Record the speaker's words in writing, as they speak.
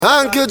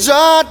Thank you,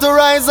 Jah, to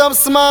rise up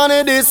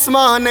Smallie this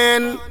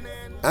morning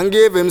and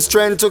give him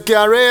strength to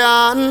carry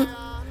on.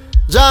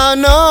 Jah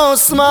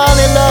knows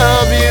Smallie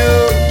love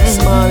you.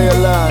 Smallie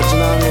large, you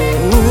know what I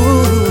mean?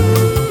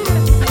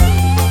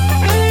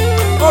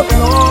 Oh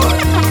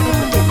Lord.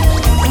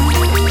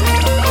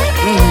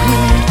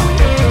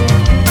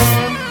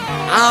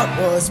 I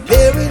was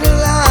buried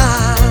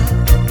alive,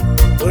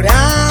 but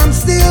I'm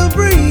still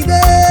breathing.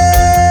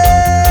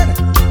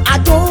 I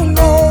don't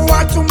know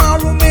what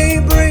tomorrow may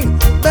bring,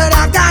 but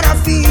I got a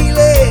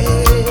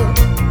feeling.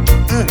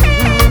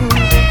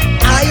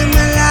 I am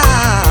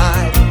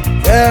alive,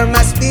 there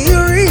must be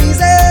a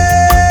reason.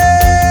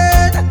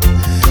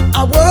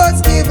 I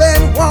was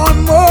given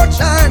one more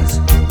chance,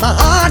 my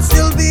heart's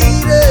still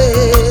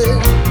beating.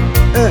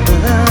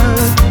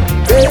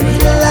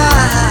 Buried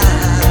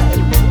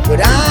alive, but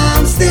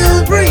I'm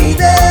still breathing.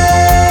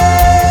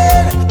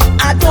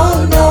 I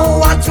don't know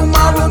what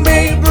tomorrow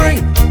may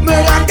bring,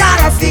 but I got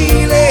a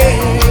feeling.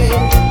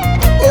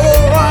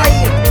 Oh,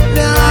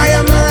 I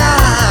am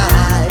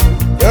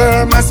alive.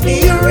 There must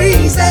be a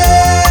reason.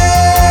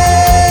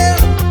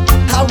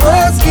 I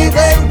was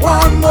given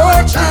one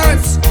more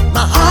chance,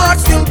 my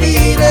heart's still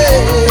beating.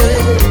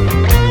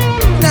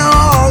 Now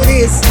all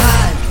this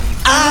time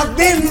I've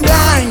been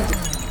blind,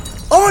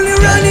 only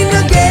running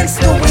against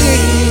the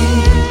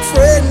wind.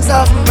 Friends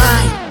of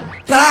mine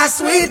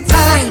pass with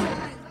time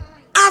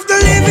after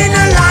living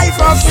a life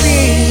of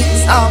sin.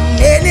 Some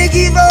many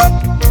give up,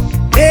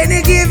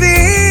 many give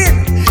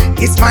in.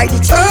 It's my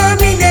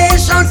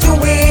determination to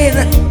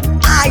win.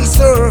 I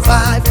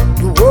survive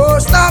the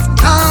worst of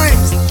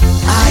times.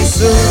 I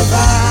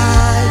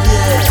survive,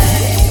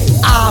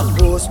 yeah. I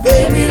was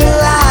buried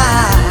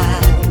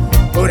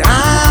alive, but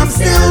I'm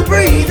still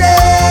breathing.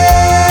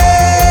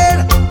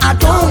 I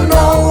don't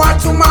know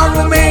what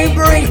tomorrow may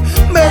bring,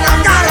 but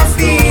I got a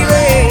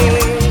feeling.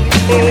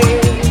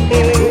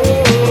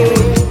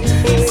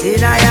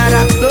 Said I had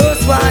a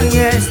close one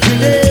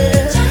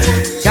yesterday.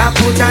 Jah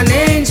put an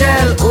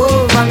angel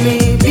over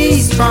me. Be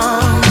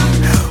strong,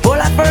 hold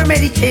up for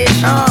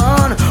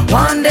meditation.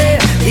 One day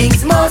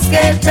things must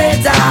get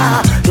better.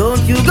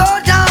 Don't you go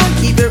down,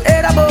 keep your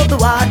head above the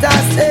water.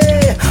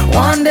 Stay.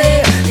 One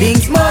day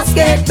things must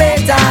get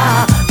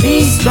better.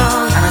 Be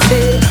strong, and I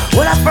say,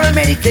 hold up for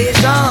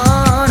meditation.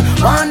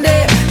 One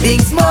day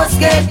things must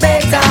get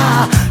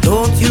better.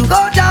 Don't you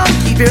go down,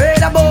 keep your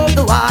head above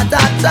the water.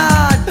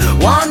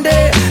 One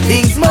day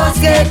things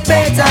must get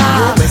better.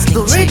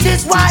 The rich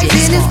is wise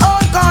in his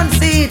own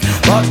conceit,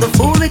 but the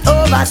fool with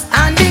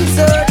overstanding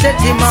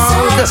searcheth him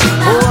out.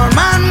 Poor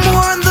man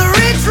mourn, the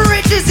rich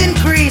riches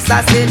increase.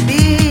 I said,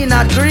 be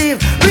not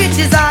grieved,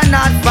 riches are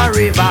not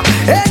forever.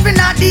 Envy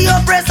not the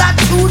oppressor,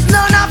 choose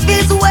none of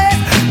his ways.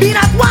 Be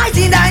not wise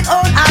in thine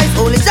own eyes,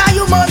 only Jah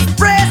you must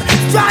praise.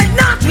 Strive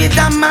not with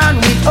a man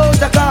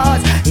without a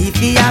cause. If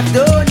he have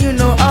done you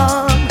no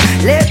harm,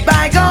 let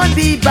bygone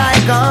be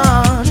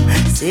bygone.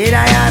 Said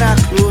I had a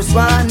close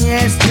one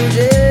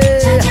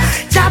yesterday.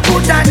 Jah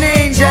put an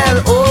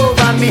angel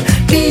over me.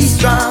 Be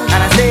strong,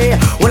 and I say,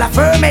 well, I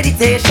firm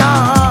meditation.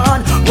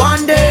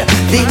 One day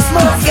things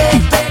must get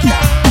better.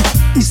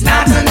 It's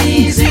not an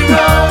easy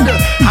road.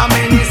 How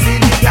many see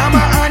the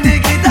gamma and the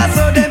guitar,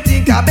 so them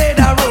think I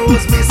better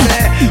rose. Me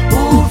say,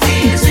 who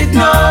feels it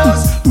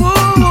knows.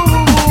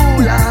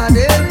 Ooh, Lord,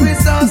 help me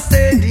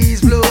sustain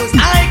these blows.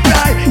 I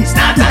cry, it's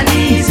not an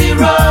easy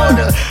road.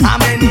 How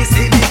many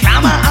see the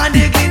gamma and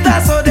the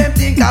guitar, so them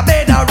think I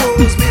better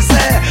rose. Me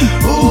say,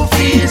 who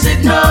feels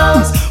it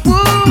knows.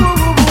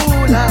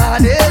 Ooh,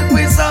 Lord, help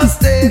me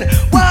sustain.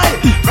 Why?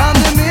 From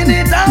the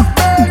minute of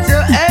birth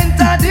you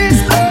enter this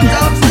earth,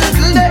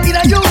 obstacle that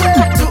in your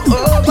way to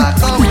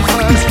overcome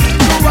first.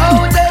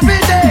 Throughout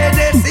every day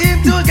they seem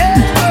to get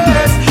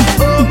worse.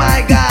 Oh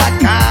my God,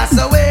 cast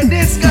away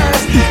this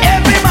curse.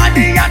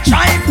 Everybody are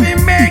trying to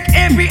make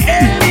every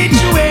end meet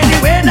you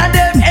anyway that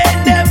them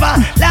endeavor.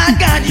 Lord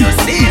God, you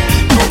see it.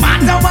 No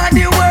matter what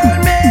the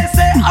world may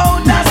say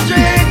out the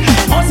street,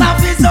 most of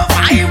it so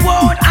I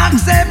won't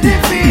accept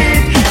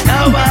defeat.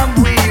 Now I'm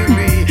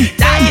weary,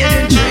 tired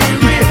and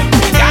dreary.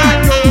 We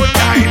got no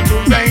time to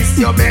raise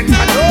your bed.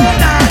 I know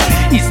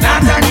that it's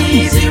not an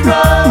easy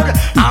road.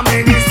 How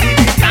many see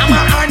the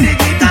glamour and the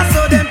guitar,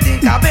 so them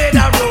think I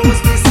better rose.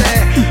 Me say,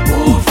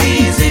 who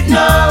feels it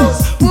knows.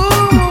 Ooh,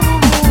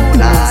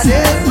 Lord,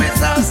 help me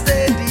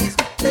sustain these.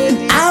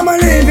 I'm a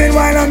living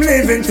while I'm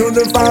living, to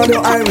the Father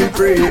I will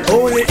pray.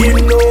 Only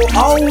Him know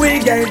how we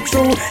get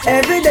through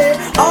every day.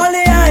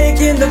 Only I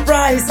give the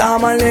price,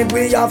 I'm a leg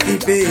we have to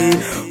pay.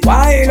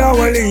 While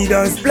our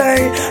leaders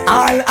play,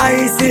 all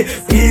I see,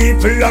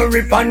 people are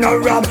rip and a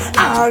rob,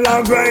 all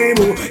are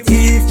grime.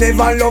 Thief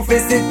never love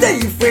is the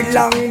thief with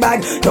long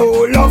bag.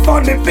 No love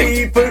for the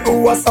people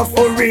who are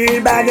suffer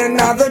real bad.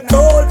 Another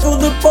toll to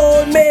the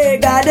poor, may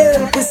God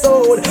help his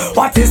soul.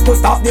 What is to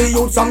stop the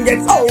youth from get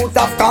out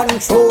of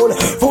control?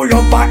 Full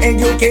up for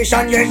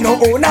education, yet no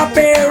own a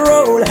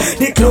payroll.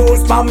 The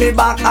clothes from me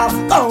back have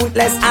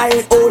countless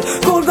eye hole.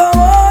 Could go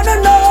on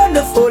and on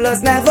wonderful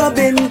has never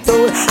been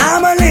told.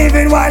 I'm a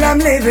living while I'm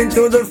living,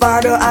 to the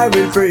Father I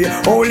will pray.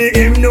 Only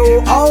Him know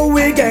how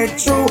we get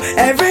through.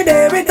 Every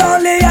day with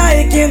only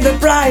hiking the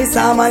price.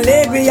 I'm a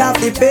leg we have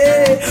to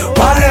pay.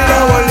 What if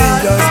our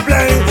leaders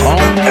play?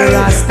 Only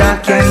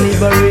Rasta can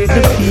liberate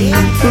the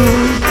people.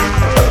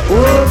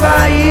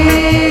 Over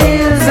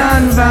hills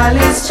and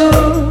valleys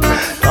too.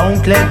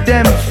 Don't let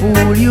them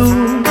fool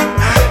you.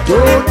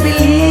 Don't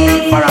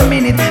believe for a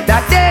minute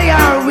that they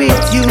are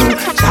with you.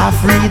 Shall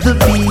free the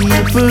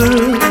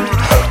people.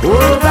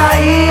 Over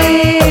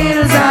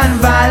hills and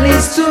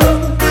valleys too.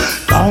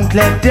 Don't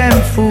let them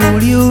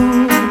fool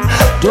you.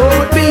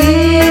 Don't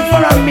believe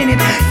for a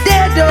minute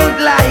they don't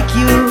like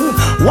you.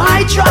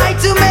 Why try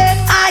to make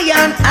I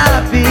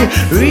unhappy?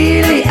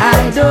 Really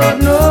I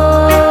don't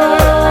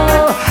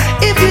know.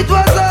 If it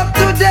was up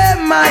to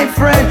them, my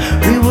friend,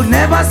 we would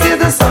never see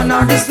the sun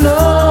or the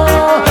snow.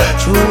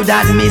 Through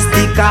that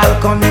mystical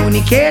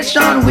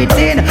communication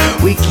within,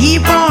 we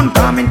keep on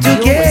coming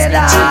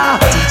together.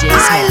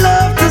 I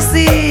love to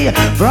see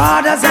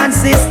brothers and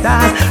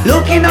sisters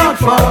looking out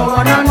for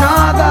one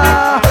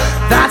another.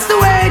 That's the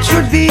way it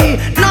should be,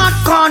 not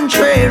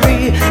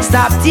contrary.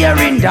 Stop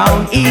tearing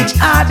down each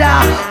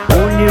other.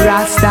 Only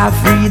Rasta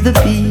free the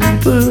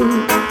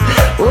people.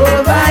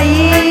 Over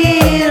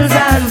hills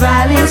and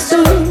valleys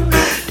too.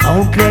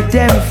 Don't let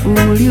them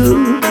fool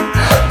you.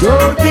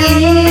 Don't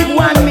believe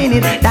 1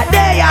 minute that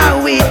they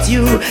are with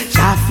you.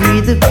 Shall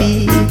free the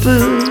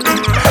people.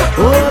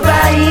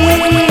 Over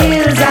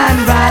hills and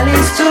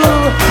valleys too.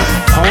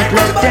 Don't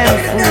let them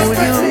fool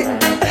you.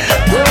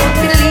 Don't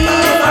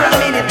believe for a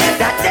minute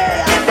that they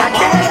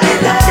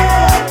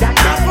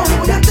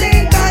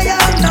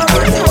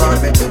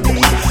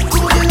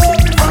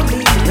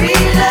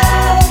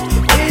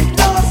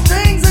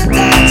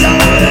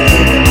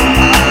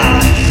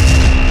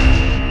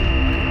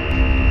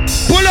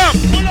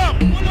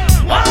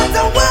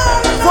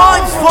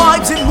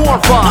vibes and more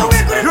vibes.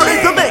 You're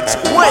in the mix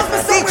with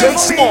DJ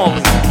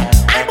Smallie.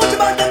 I put you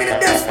on me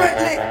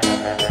desperately.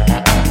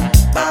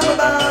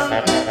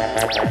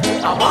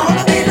 I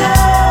wanna be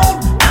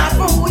loved, not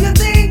for who you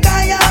think I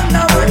am,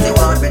 not what you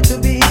want me to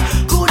be.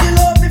 Could you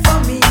love me for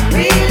me?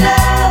 Real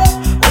love,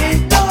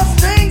 with those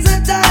strings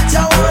attached. I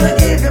wanna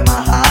give you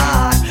my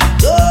heart,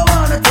 don't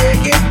wanna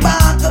take it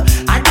back.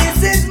 And this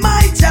is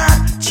my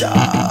chance.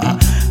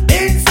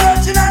 Been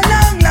searching a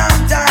long, long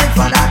time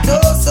for that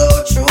oh so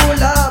true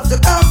love to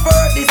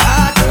comfort this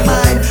heart of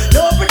mine.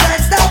 Don't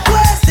pretend, stop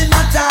wasting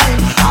my time.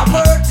 A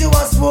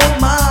virtuous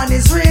woman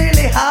is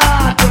really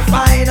hard to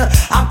find.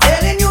 I'm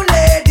telling you,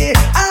 lady,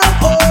 I'm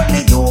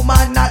only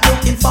human, not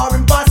looking for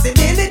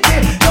impossibility.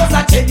 Just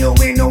a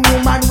genuine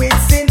woman with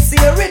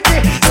sincerity.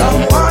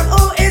 Someone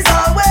who is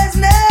always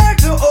there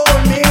to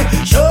hold me.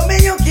 Show me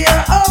you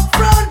care up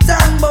front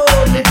and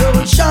boldly.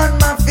 Don't shun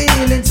my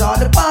feelings, all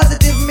the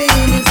positive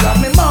meanings. Love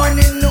me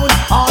morning, noon,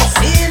 all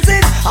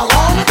seasons. I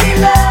wanna be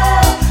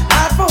loved,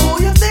 not for who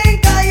you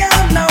think I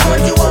am, not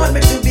what you want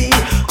me to be.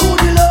 Could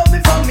you love me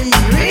for me?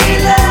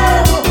 Real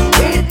love,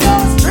 with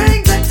those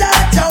strings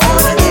attached. I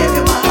wanna give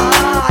you my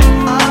heart.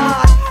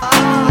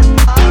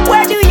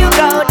 Where do you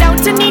go down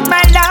to meet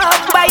my love,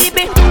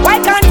 baby? Why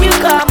can't you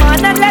come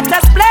on and let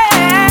us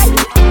play?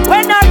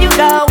 When are you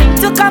going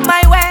to come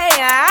my way?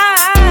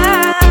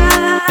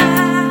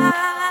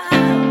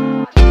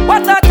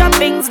 What sort of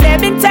things they've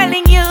been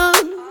telling you?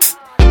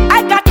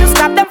 I got to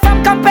stop them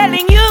from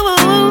compelling you,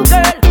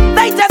 girl.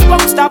 They just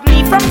won't stop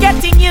me from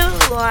getting you.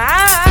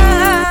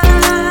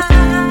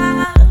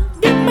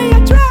 Give me a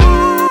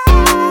try,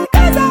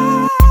 'cause I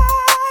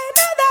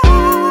know that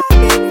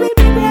things will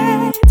be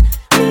great.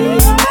 Me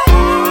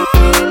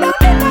don't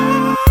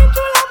deny,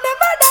 true love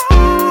never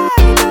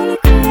dies, only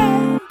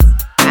creates.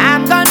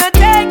 I'm gonna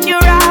take you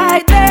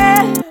right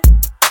there,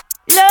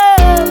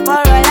 love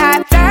for a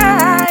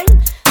lifetime.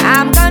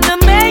 I'm gonna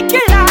make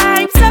your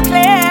life so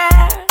clear,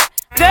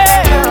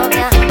 girl.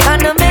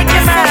 Gonna make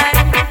you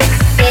mine.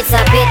 It's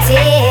a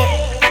pity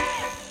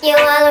you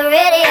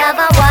already have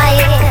a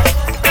wife,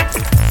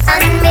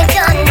 and me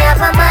don't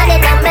have a man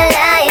in my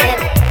life.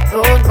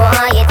 Good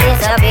boy, it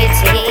is a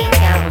pity.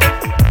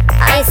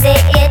 I say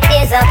it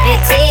is a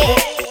pity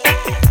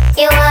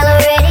you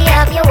already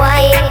have your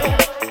wife,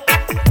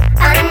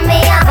 and me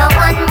have a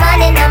one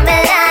man in my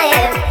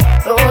life.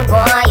 Good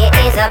boy, it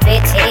is a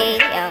pity.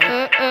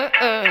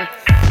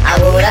 I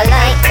woulda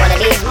liked one of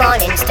these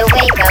mornings to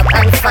wake up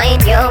and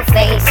find your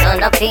face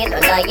on a pillow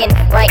lying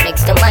right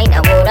next to mine. I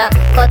woulda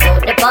cut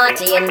out the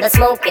party and the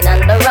smoking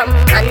and the rum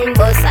and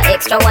bust a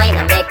extra wine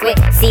and make we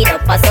see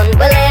up a sun.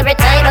 Well, every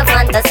time I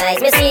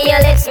fantasize, me see your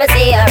lips, me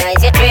see your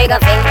eyes, your trigger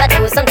finger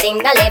do something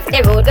that left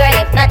the road girl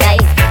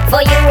hypnotized.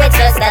 For you it's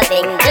just a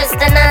thing, just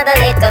another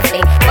little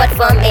fling, but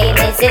for me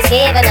this is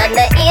heaven and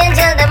the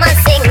angel them a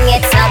sing.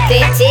 It's a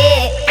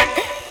pity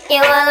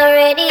you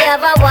already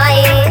have a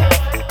wife,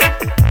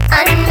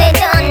 and me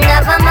don't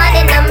have a man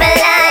in my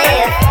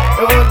life.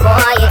 Good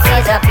boy, it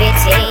is a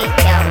pity.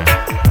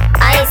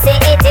 I say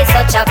it is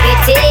such a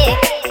pity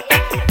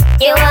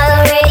you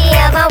already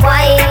have a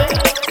wife,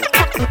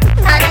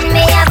 and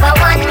me have a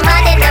one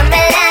man in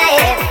my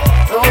life.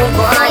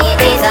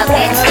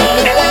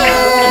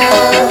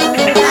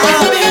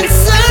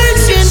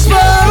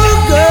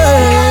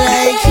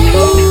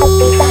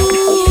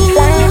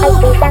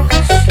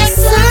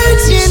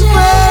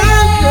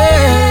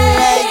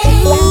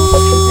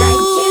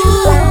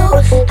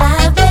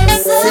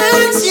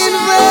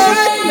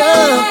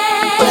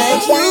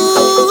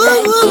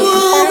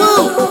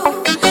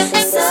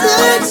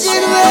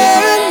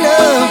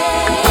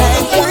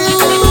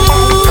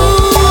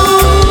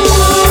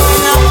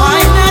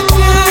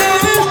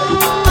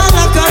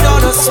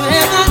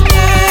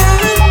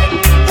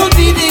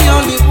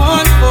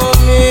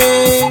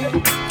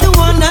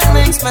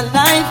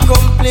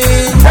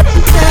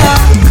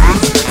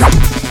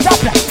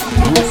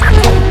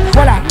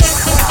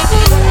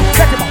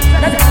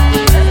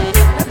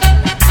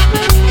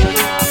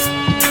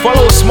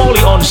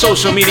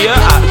 social media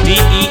at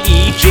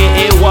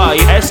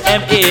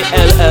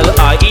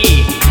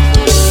DeeJaysmallie.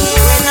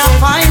 When I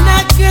find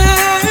that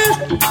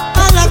girl,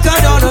 all I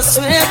could on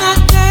swear that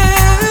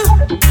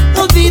girl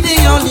will be the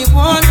only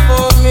one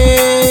for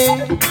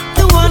me,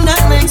 the one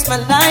that makes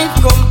my life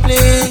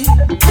complete.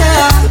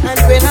 Yeah, and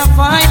when I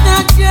find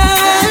that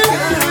girl,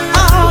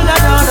 all I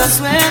on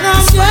swear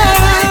that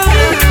girl,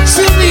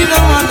 she'll be the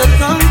one that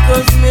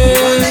conquers me.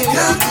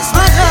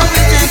 My love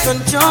will take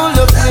control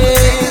of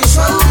me.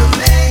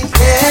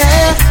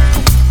 Yeah,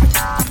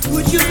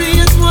 would you be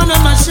at one of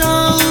my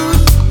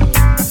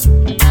shows?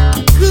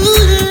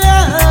 Good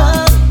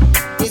love,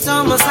 it's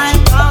almost like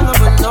all of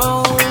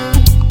alone.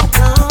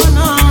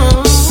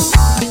 No.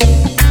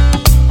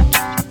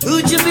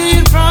 Would you be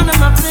in front of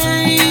my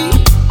face?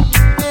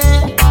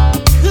 Yeah.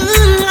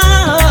 Good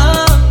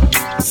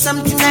love,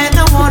 something that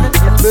I wanna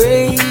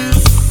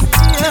embrace.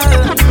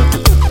 Yeah.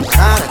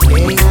 Not a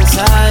king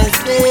size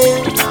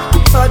bed,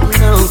 but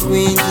no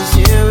queen to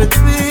share it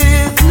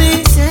with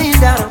me. Saying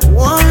that I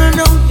wanna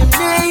know your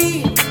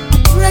name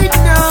right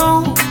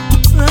now.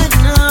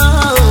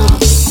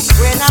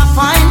 When I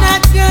find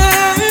that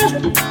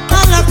girl,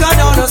 all I got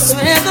on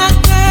swear that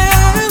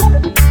girl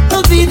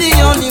will be the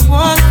only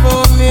one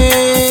for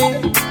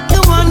me, the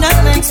one that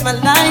makes my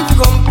life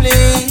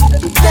complete.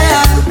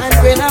 Yeah, and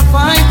when I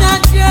find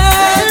that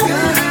girl,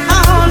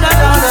 all I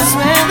got on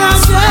swear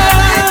that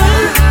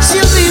girl,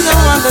 she'll be the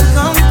one that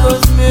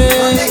conquers me.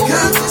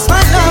 My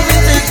love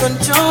will take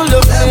control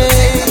of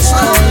me.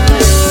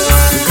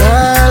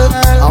 Girl,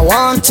 I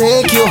want to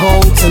take you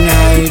home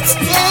tonight.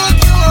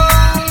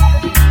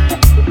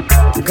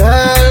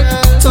 Girl,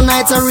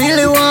 tonight I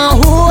really want to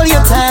hold you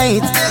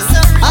tight.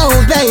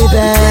 Oh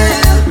baby,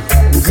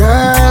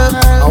 girl,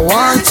 I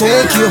want to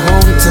take you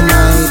home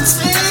tonight.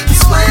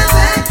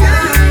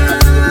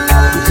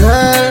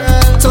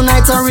 Girl,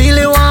 tonight I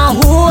really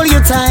want to hold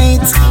you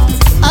tight.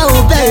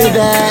 Oh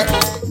baby.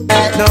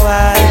 No,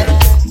 I've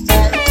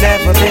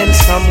never been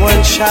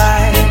someone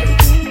shy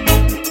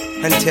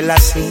until I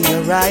seen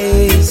your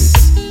eyes.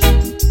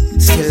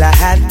 Still I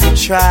had to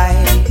try,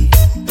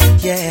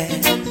 yeah.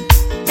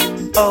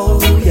 Oh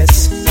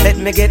yes, let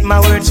me get my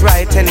words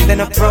right and then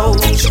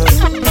approach you.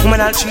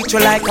 Woman, I'll treat you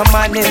like a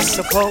man is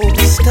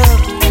supposed to.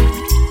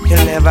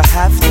 You'll never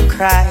have to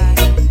cry,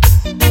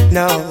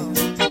 no.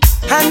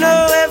 I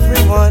know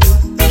everyone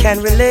can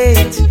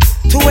relate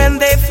to when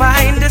they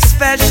find a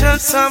special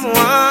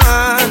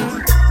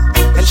someone.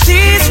 And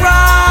she's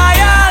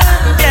royal,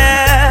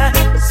 yeah,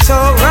 so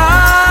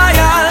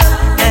royal.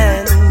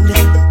 And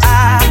I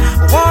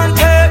want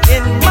her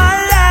in my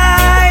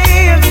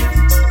life.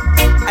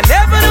 I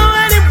never knew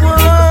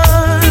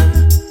anyone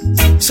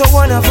so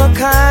one of a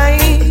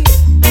kind,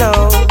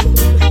 no.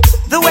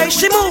 The way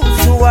she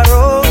moves to her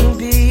own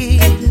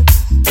beat,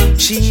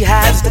 she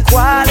has the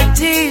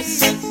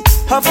qualities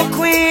of a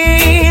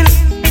queen.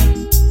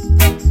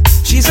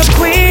 She's a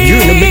queen.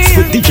 You're in the mix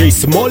with DJ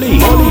Smallie.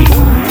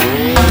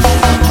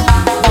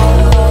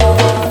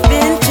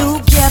 Been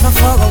together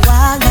for a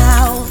while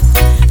now,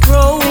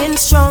 growing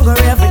stronger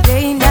every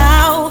day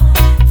now.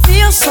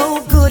 Feel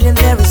so good and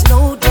there is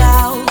no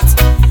doubt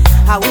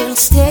I will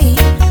stay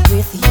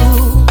with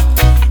you.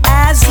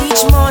 As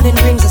each morning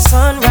brings a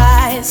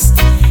sunrise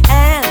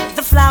and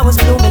the flowers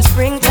bloom in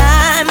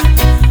springtime,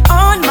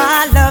 on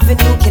my love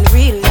and you can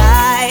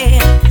rely.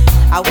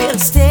 I will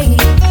stay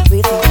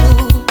with you.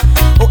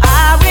 Oh,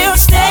 I will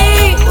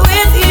stay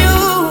with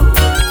you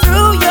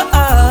through your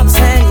ups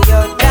and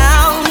your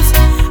downs.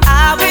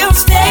 I will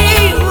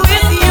stay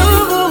with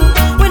you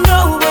when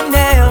no one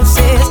else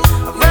is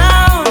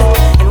around.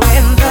 And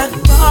when the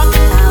dark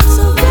clouds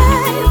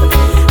arrive,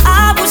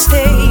 I will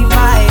stay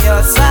by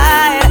your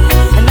side.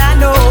 And I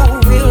know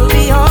we'll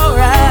be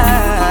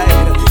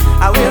alright.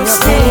 I will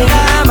stay.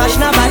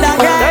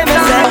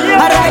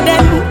 Alright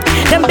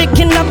them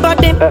picking up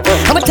body.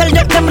 I'ma tell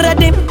them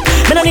ready.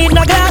 Me no need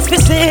no glass for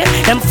see.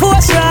 Them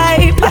force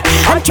ripe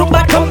and too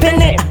bad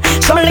company.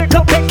 Some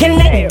liquor picking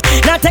it.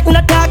 Now take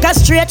no talk a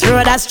straight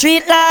road a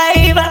street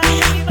life.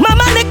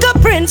 Mama little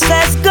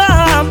princess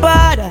gone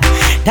bad.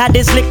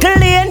 Daddy's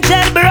little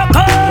angel broke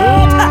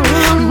out.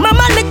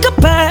 Mama little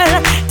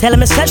pearl tell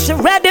me say she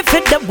ready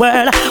for the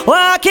world.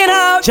 Walking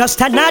out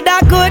just another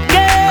good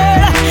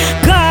girl.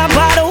 Gone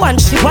bad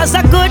once she was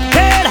a good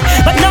girl,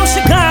 but now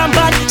she gone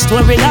bad.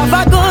 Story of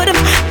a good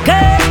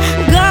girl.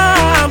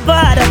 Gone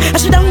bad and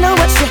she don't know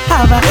what she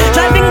have.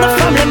 Driving the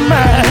family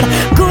mad.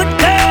 Good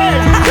girl.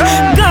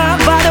 Gone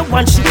bad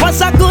once she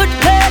was a good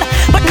girl,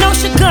 but now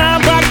she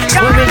gone bad.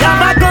 Story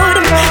of a good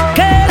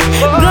girl.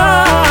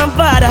 Gone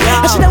bad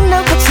and she don't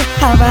know what she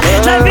have.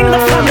 Driving the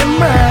family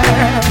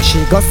mad. She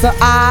got so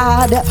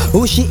hard,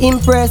 who she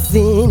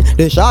impressing?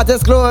 The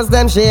shortest clothes,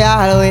 them she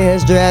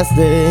always dressed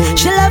in.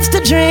 She loves to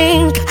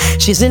drink,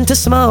 she's into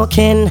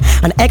smoking,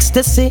 and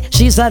ecstasy,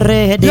 she's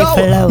already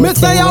floating. Me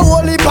say a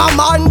whole heap of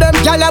man, them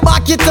gyal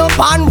back it up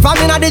and from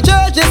inna the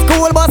church, the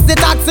school, bus, the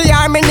taxi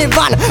or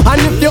minivan.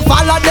 And if you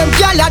follow them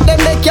gyal, they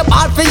make you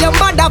bad for your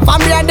mother,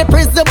 family and the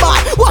prison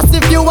bar. What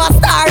if you a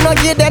star, no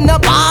give them the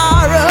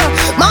power?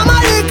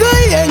 Mama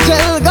little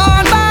angel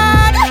gone by.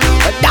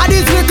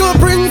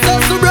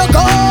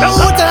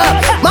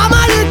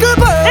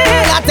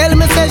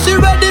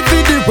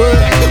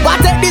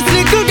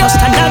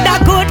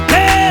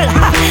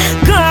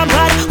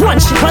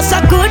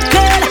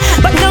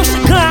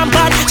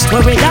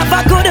 Worried of a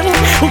good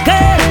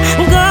girl,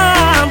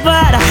 gone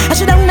bad. I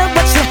should have known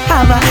what she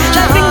have.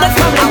 Driving the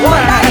family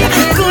mad.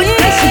 Good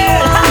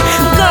girl,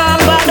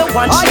 gone bad. The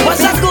one she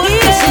was a good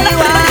girl.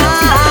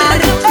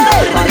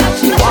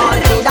 She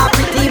wanted a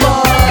pretty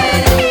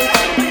boy.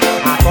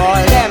 I call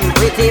them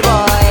pretty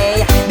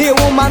boy. The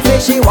woman say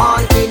she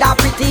wanted a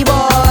pretty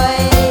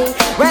boy.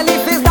 Well,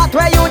 if it's that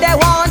way you they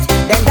want,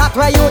 then that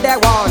way you they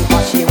want.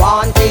 But she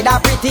wanted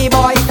a pretty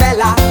boy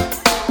fella.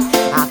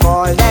 I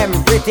call them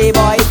pretty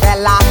boy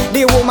fella.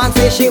 The woman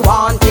say she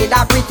wanted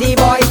a pretty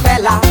boy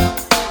fella.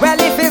 Well,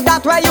 if it's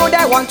that way you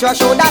they want, you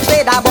should have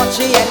said that. But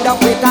she end up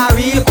with a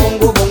real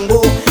Congo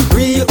bongo,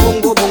 real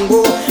Congo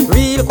bongo,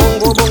 real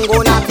Congo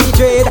bongo, natty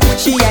trade.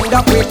 She end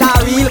up with a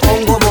real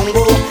Congo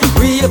bongo,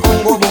 real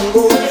Congo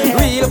bongo,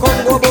 real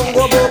Congo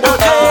bongo bongo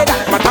trade.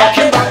 I'm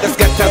talking about this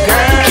ghetto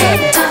girl.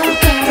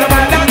 No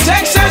man that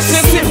takes her,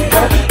 she's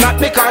simple. Not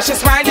because she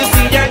smile, you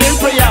see her in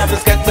prayer.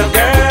 This ghetto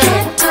girl.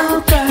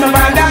 No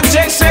man that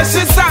takes her,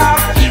 she's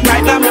soft.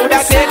 Right now, mood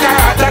that take her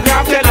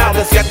autograph. Tell her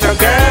this ghetto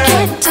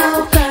girl.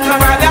 No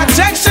man that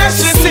takes her,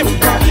 she's simple.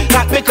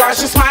 Not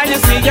because she smile,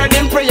 you see her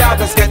in prayer.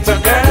 This ghetto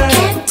girl.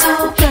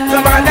 No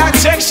man that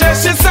takes her,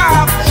 she's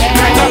soft.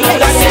 Right now,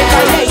 mood that take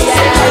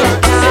her.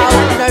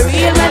 No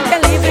real man can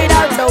live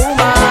without a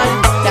woman.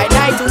 That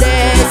night to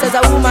day says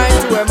a woman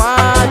to her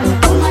man.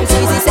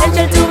 She's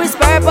essential to his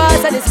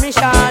purpose and his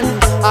mission.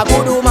 A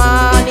good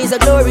woman is a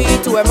glory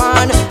to her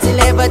man. She'll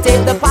never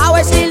take the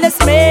power, she'll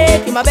just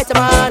make him a better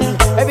man.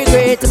 Every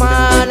great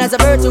man has a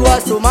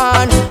virtuous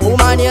woman.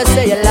 Woman, you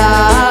say you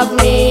love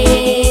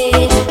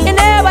me, you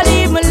never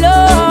leave me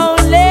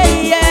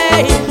lonely,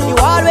 yeah. You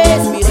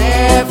always be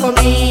there for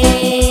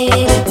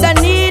me, so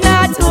need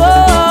not to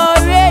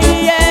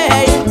worry,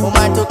 yeah.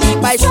 Woman to keep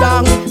my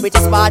strong, which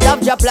is part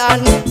of your plan.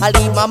 I'll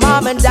leave my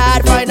mom and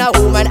dad, find a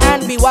woman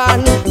and be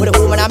one. With a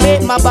woman I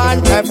make my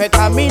bond, perfect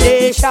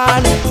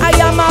combination. I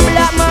am a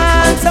black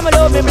man, so I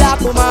love me black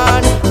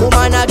woman.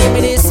 Woman I give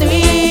me this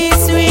sweet,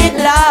 sweet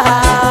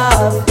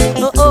love.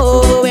 Oh,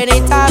 oh, any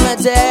time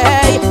of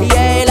day,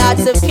 yeah,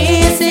 lots of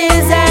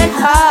kisses and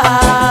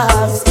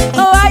hugs.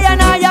 Oh, I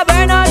know you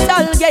burn out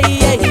all gay,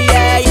 yeah,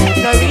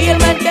 yeah. No real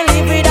man can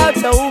live without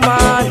a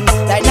woman.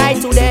 That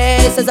night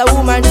today says a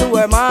woman to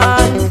her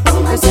man.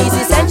 She's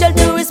essential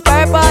to his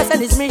purpose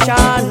and his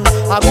mission.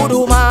 A good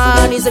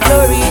woman is a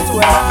glory to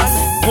her man.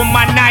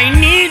 Woman, I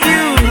need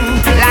you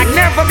like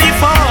never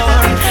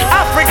before.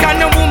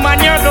 African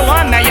woman, you're the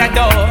one I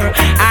adore.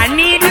 I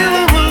need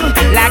you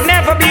like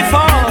never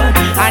before.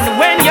 And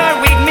when you're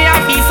with me,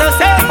 I feel so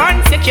safe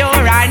and secure.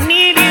 I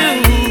need you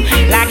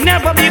like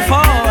never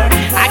before.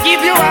 I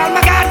give you all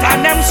my God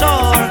and I'm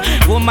sure.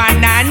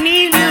 Woman, I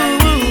need you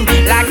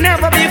like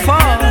never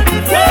before.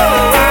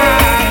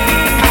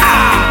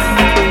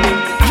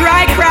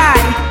 Dry cry,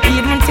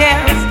 even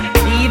tears,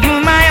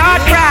 even my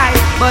heart cry.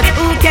 But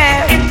who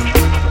cares?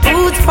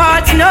 Whose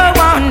fault's no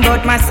one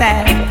but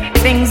myself.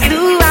 Things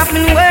do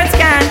happen, words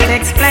can't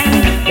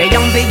explain.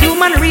 Beyond the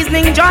human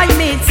reasoning, joy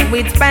mixed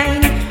with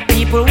pain.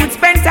 People would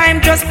spend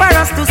time just for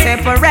us to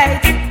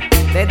separate.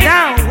 They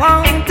don't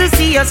want to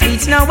see us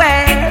reach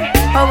nowhere.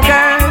 Oh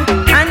girl,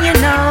 and you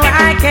know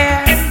I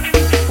care.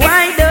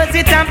 Why does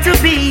it have to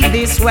be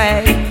this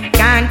way?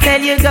 Can't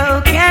tell you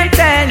go, can't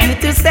tell you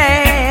to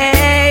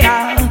stay.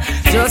 Oh,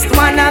 just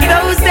one of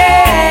those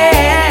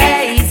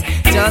days.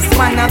 Just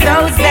one of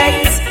those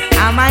days.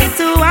 Am I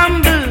too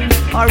humble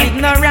or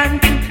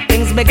ignorant?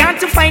 Things began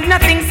to find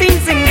nothing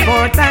seems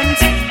important.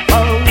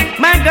 Oh,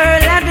 my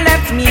girl had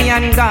left me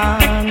and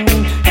gone.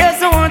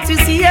 Doesn't want to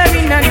see her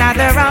in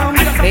another round.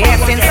 The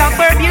essence of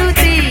her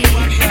beauty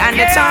and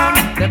the charm.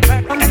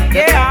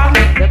 Yeah,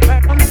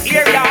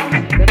 here we are.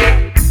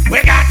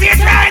 We got it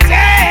right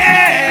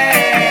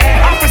here.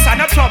 Officer,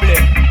 no trouble.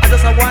 I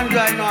just have one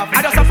guy now.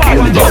 I just have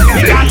one guy.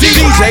 We got it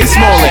DJ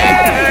Smallie.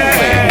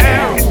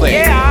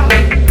 Yeah,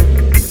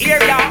 here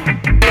we are.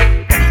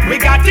 We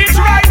got it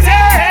right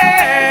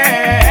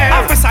here.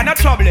 Officer, no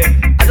trouble.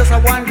 I just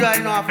have one guy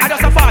now. I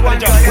just have one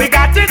guy. We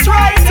got it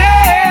right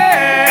here.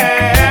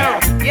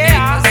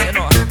 Yeah, you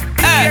know.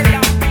 Hey.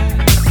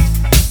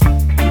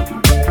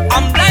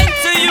 I'm blind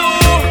to you,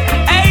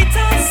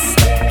 haters.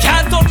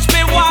 Can't touch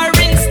me, war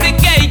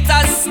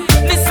instigators.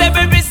 Me say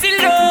baby still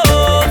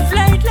love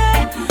lately.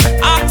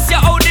 Ask you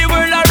how the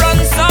world a run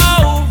so.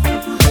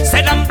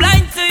 Said I'm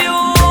blind to you,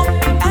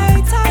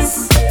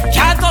 haters.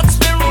 Can't touch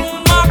me,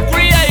 rumor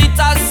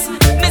creators.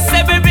 Me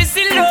say baby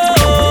still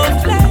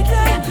love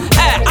lately.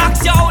 Hey,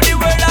 ask you how the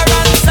world a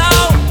run so.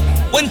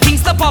 When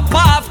things to pop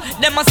off,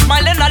 them a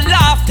smile and a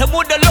laugh. Them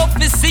woulda love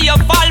to see you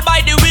fall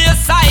by the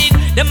wayside.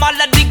 Them all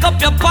a dig up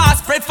your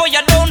past, pray for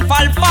you don't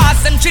fall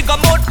fast. And trigger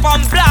mouth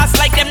from blast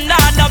like them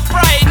nana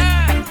pride.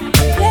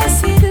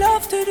 Blessed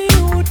love to the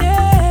youth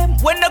them.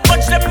 When the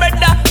coach them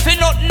better, feel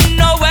nothing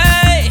no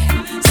way.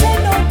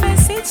 Send out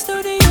message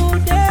to the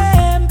youth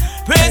them.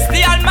 Praise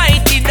the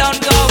Almighty,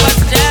 don't go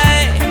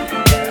astray.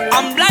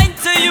 I'm blind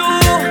to you,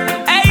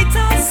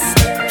 haters.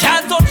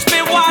 Can't touch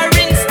me, war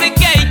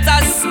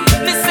instigators.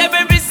 Me say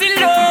baby still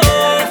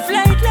love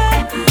lately.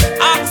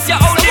 Ask you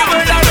how the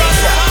world a run.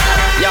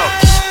 Yo,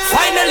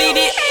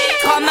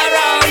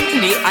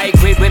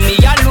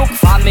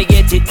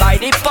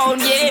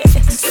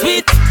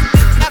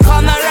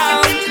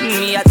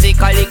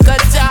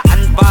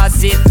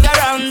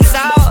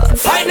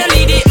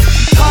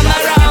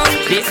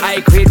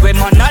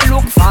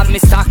 me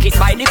stock it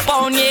by the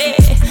pound, yeah.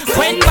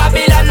 When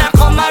Babylon a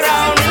come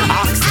around,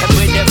 ask them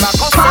where them a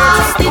come.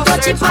 Pass the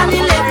dutchie on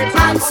the left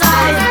hand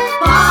side.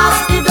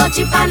 Pass the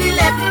dutchie on the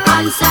left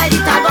hand side.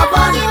 It a go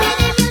bun.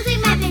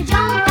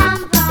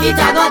 It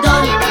a go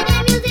done.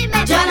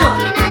 Jano.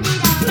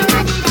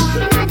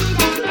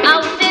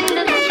 Out in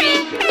the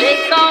street, they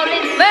call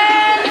it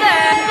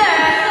murder.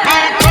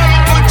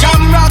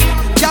 Jam rock,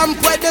 jump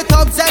where the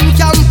thugs and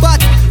camp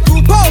at. 2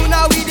 pound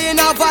a weed in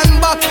a van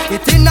back.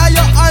 It inna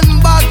your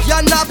handbag,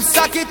 your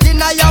knapsack, it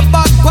inna your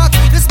backpack.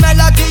 This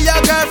melody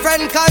your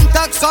girlfriend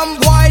contact. Some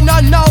boy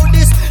not know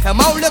this. Them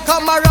only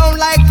come around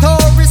like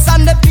tourists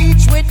on the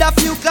beach with a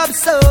few club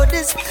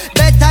sodas,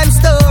 bedtime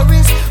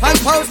stories, and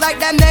pose like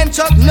them name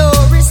Chuck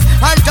Norris.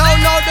 And don't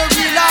know the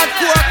real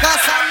hardcore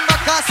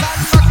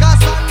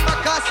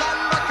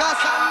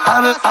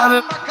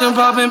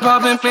I've been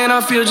popping, man, I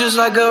feel just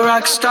like a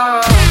rock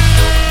star.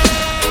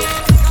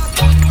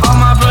 All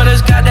my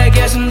brothers got that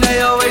gas and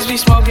they always be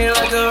smoking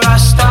like a rock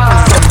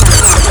star.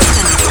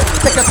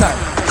 Take your time.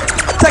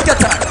 Take your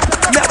time.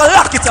 Never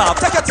lock it up.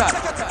 Take your time.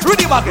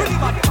 Rudy Market.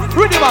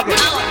 Rudy Market.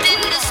 Out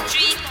in the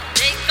street,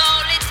 they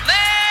call it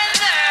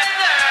murder.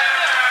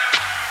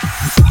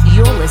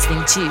 You're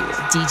listening to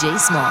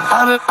DJ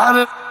Smallie.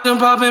 I've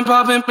been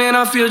popping, man,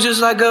 I feel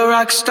just like a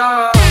rock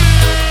star.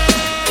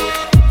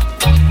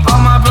 All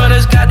my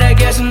brothers got that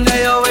gas and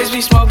they always be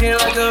smoking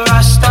like a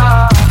rock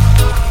star.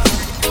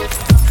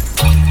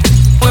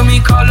 When we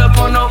call up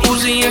on the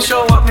Uzi and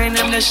show up, man,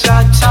 them the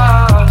shot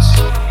toss.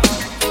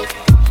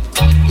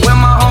 When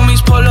my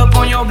homies pull up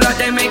on your block,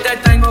 they make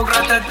that thing go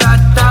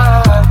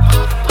grata-ta-ta.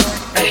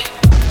 Hey.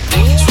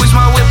 Switch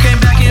my whip, came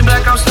back in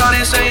black, I'm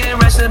starting saying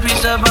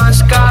recipes to Bon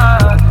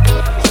Scott.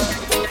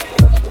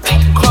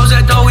 Close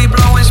that door, we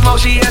blowing smoke,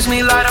 she asked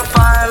me light a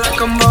fire like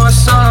a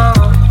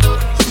Mossad.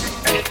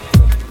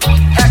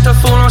 Act a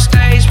fool on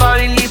stage,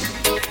 party leave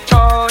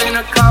tall in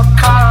a cop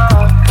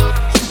car.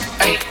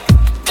 Ay.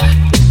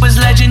 Was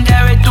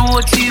legendary through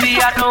a TV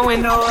out the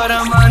window of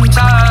the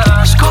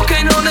montage.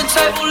 Cocaine on the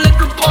table,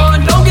 liquor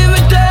pouring, don't give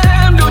a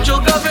damn. Dude,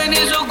 your girlfriend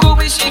is a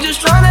groupie, she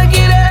just tryna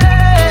get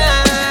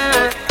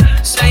in.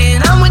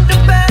 Saying I'm with the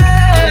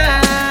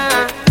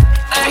band.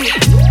 Ay,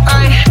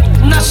 ay.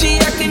 Now she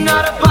acting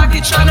out of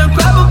pocket, tryna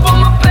grab up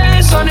on my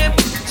pants. On it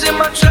in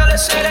my trailer,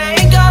 say they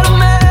ain't got a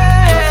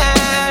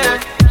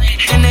man.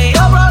 And they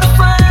all brought a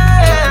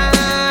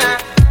friend.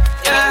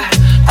 Yeah,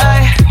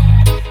 ay.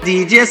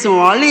 DJ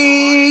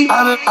Smallie.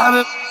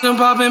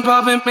 I've been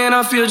popping, man,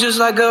 I feel just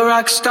like a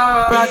rock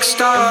star. Rock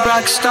star,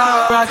 rock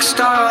star, rock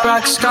star,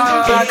 rock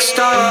star, rock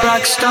star,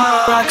 rock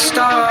star, rock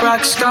star,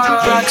 rock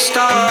star, rock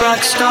star, rock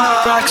star,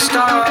 rock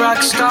star,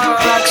 rock star,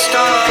 rock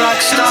star,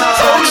 rock star,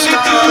 rock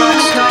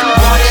star,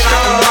 rock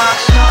star, rock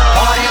star.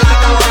 Party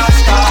like a rock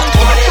star,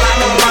 party like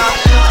a rock,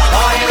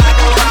 party like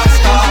a rock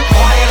star,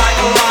 party like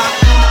a rock,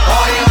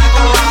 party like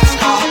a rock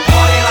star,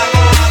 party like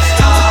a rock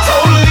star.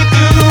 Totally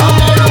do. I'm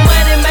on the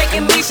wedding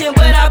making mission,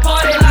 but I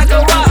party like a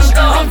rock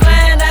star. I'm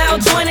flying down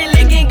 20,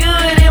 looking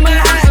good in my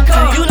hot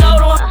car. You know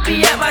don't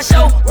be at my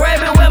show,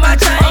 rapping with my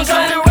chain. I'm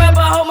trying to rap, I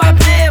hold my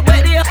bed,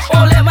 wet the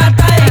won't let my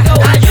thing go.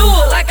 I you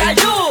like I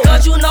you,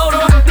 cause you know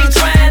don't be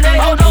trying that.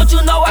 Oh, don't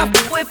you know I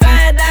f with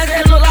fine dimes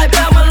that look like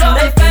Pamela.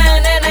 They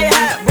fine and they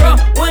hot, bro,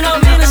 when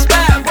I'm in the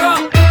spot, bro.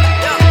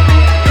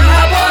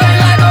 I party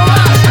like a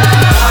rock star.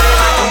 Party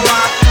like a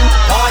rock,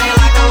 party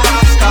like a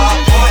rock star,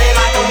 party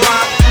like a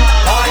rock,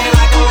 party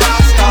like a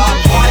rock star,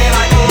 party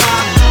like a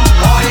rock,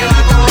 party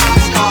like a rock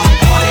star,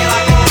 party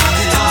like a rock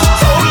star.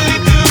 Totally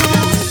do.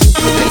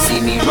 They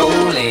see me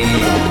rolling,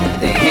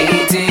 they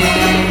hating,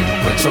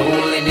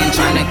 patrolling and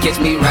trying to catch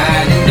me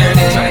riding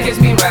dirty, trying to catch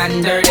me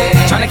riding dirty,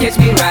 trying to catch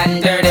me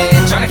riding dirty,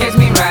 trying to catch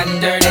me riding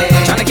dirty,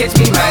 trying to catch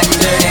me riding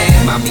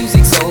dirty. My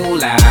music's so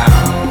loud,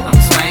 I'm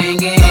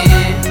swinging.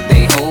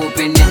 They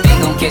hoping that they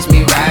gon' catch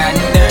me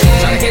riding dirty,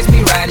 trying to catch me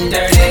riding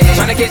dirty,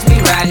 trying to catch me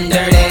riding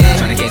dirty,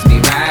 trying to catch me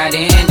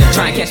riding dirty,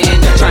 trying to catch in,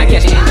 trying to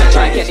catch in,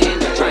 trying to catch in,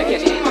 trying to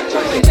catch in,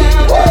 trying to catch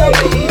in.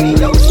 Baby,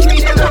 no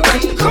street in the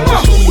rain. Come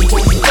on.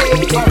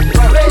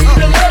 Ready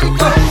to let it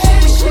go.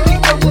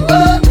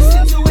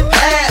 Listen to it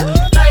loud.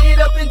 Light it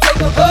up and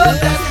take a buzz.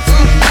 That's the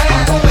team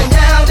now. Going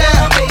down,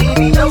 down,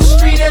 baby. No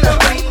street in the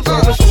rain.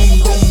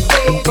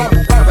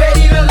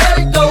 Ready to let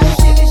it go.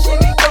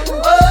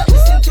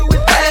 Listen to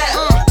it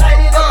loud. Light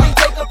it up and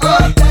take a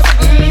buzz. That's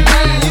the team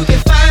now. You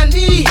can find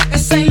me in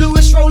St.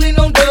 Louis rolling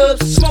on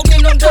dubs,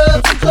 smoking on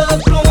dubs, and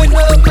clubs blowing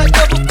up like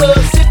double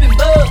buzz, sipping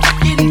bub,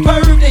 getting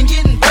purred and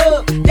getting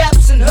bubbed,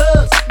 daps and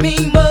hugs,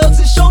 mean mugs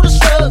and shoulder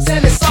shrugs,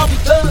 and it's all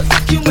because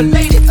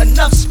accumulated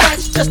enough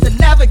scratch just to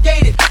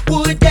navigate it.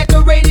 Wood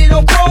decorated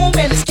on chrome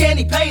and it's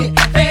candy painted,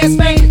 fans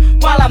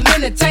painted while I'm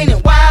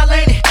entertaining. Wild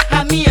ain't it?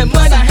 How me and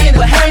money ain't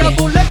it?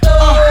 Hannibal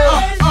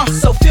liquor.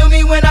 So feel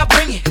me when I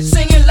bring it,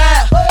 singing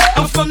loud.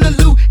 I'm from the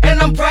loot and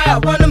I'm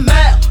proud, run a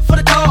mile for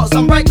the cause.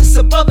 I'm righteous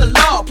above the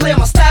law, playing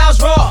my styles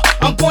raw.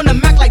 I'm born to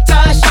Mac like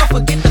Ty Shaw,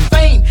 forget the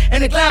fame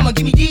and the glamour.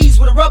 Give me D's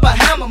with a rubber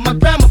hammer. My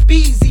grandma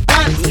bees,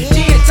 ebonics,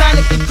 gin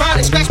tonic and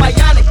chronic. Scratch my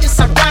ionic, it's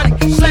ironic.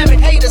 Slamming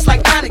haters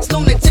like Onyx,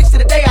 lunatics to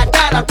the day I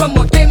died. I run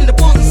more game than the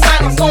Bulls and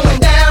Sonics. Going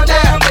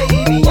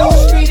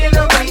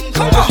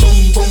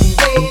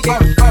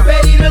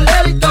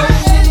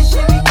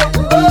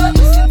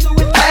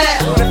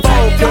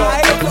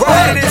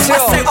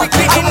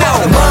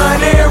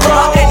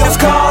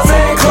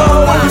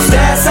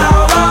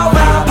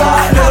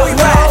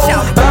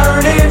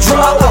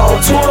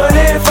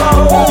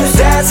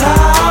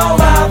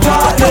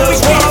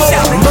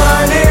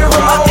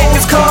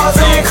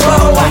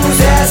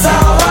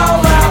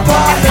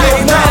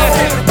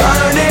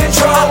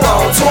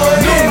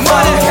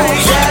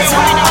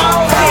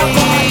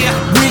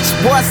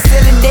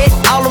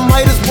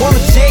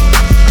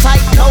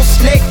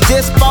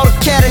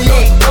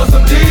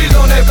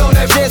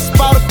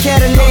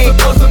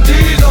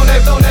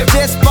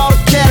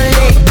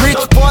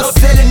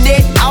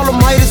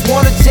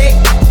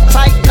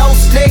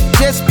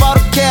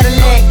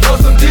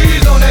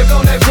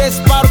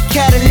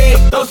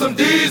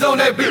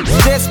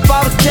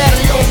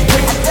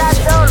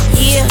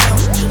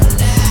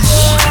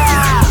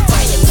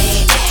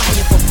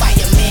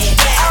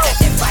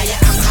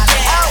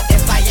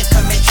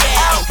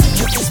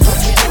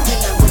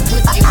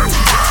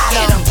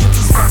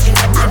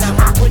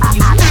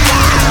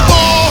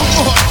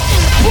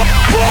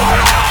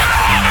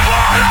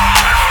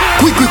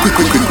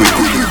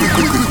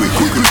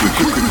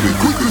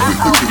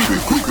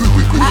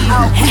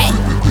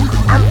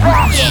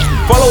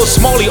Follow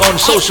Smallie on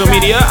social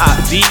media at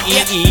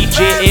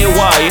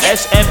DeeJaySmallie.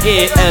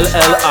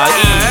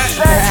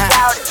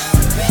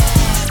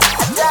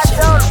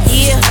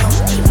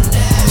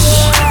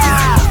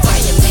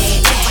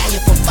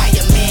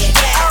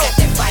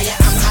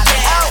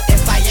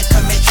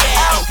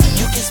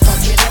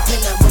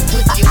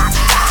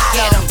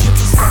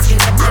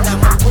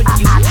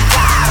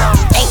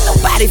 Ain't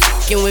nobody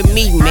fucking with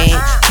me,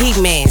 man. He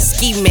man,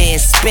 ski man,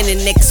 spending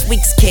next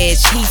week's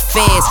cash. He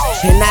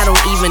fast, and I don't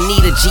even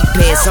need a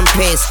G-Pass. I'm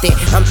past that,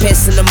 I'm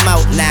passing them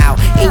out now,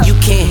 and you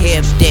can't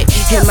have that.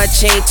 And my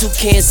chain too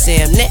can't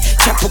Sam that.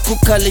 Tropical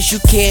colors, you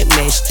can't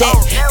match that.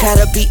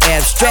 Gotta be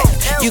abstract.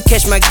 You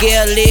catch my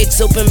girl legs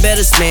open,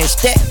 better smash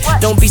that.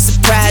 Don't be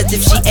surprised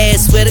if she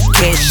asks where the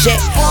cash at.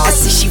 I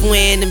see she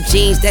wearing them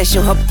jeans that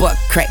show her butt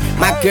crack.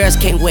 My girls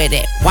can't wear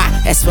that. Why?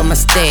 That's where my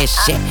stash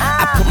at.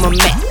 I put my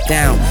Mac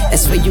down,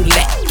 that's where you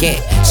lack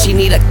at. She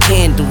need a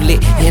candle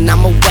lit, and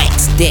I'ma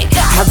wax that.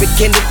 I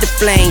rekindled the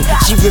flame,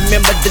 she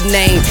remembered the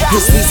name.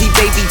 It's Weezy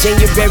baby,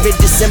 January,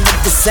 December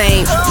the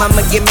same.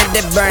 Mama give me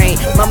that brain,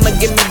 mama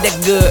give me that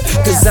good,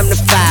 cause I'm the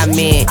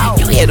fireman,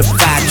 you hear the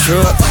fire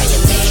truck.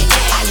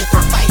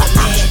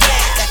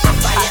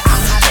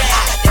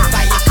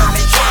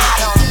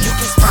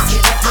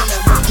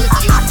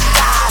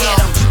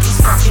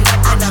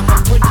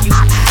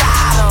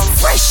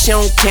 Fresh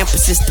on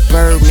campus, it's the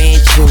Birdman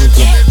Jr.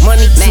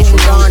 Money too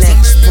long,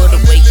 just put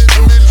away.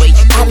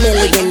 A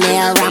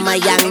millionaire, I'm a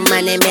young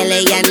money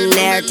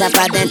millionaire,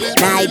 tougher than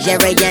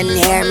Nigerian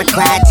hair. My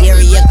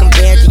criteria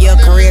compared to your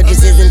career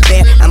just isn't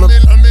fair. I'm a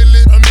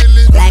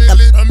like a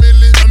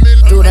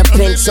through the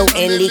pencil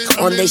and leak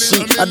on the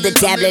sheet of the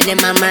tablet in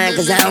my mind,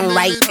 cause I don't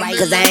write,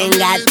 cause I ain't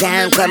got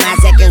time. Cut my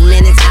seconds,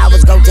 minutes,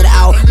 hours, go to the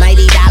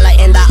almighty dollar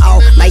in the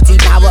almighty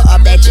power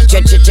of that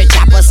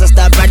chopper.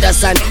 Sister, brother,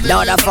 son,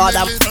 daughter,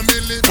 father,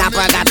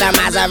 copper. Got the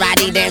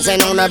Maserati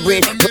dancing on the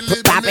bridge.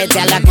 Pop it,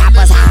 tell the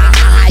coppers, ha ha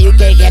ha. You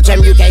can't catch them,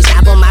 you can't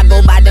stop them. I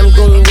go by them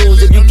goon rules.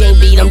 If you can't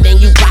beat them,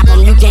 then you pop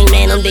them. You can't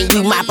man them, then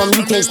you mop them.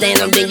 You can't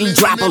stand them, then you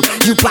drop them.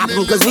 You pop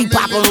them, cause we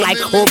pop them like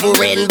over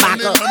red and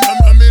vodka.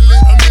 I'm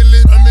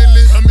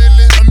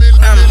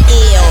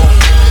ill.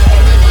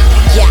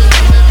 Yeah.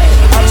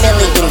 A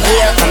million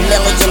here, a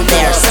million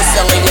there.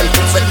 Sicilian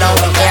foot on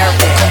the air.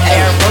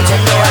 Don't you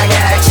know I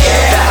got a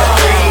chair? About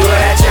three when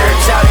I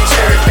church, out in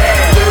church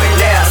band. Do it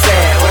now,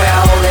 sad. Where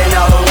I holding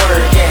all the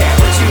work, yeah.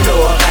 What you know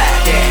about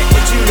that?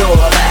 What you know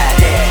about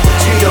that? What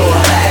you know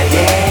about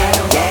that?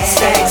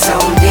 Stacks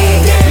on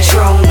deck,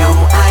 Patron on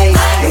ice.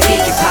 And we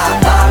can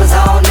pop bottles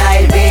all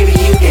night, baby.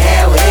 You can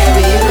have whatever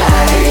you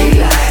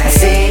like. I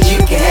said you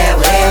can have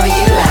whatever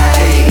you like.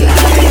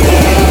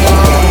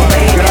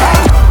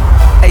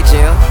 Hey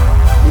Jill,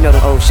 you know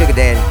them old sugar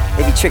daddy.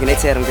 They be tricking, they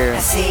tell them girls. I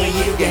said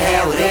you can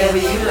have whatever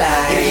you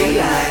like.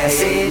 I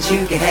said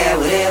you can have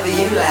whatever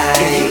you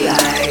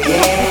like.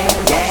 Yeah.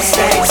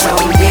 Stacks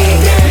on deck,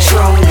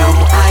 Patron on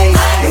ice.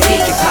 And we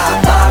can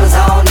pop bottles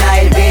all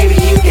night, baby.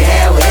 You can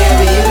have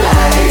whatever you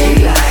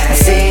like. I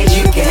said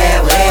you can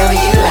have whatever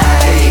you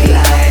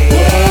like.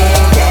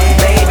 Yeah.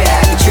 Baby,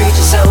 I can treat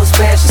you so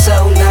special,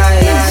 so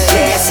nice.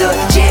 Gas up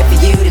the jet for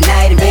you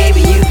tonight, and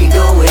baby, you can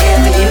go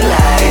wherever you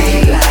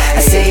like.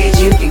 I said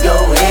you can go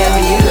wherever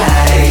you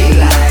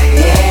like.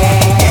 Yeah.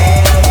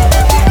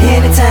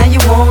 Anytime you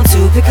want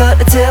to, pick up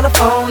the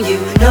telephone. You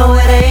know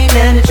it ain't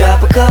nothing to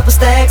drop a couple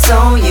stacks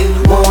on you.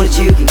 Want it,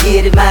 you can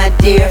get it, my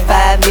dear.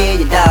 $5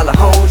 million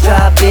home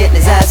drop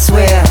business, I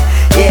swear.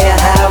 Yeah,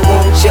 I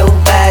want your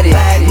body,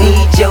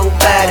 need your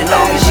body.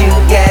 Long as you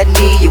got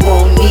me, you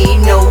won't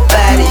need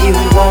nobody. You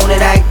want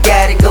it, I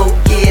got it, go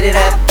get it,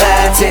 I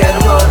buy it. Tell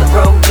the mother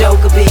broke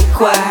joker, be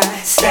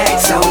quiet.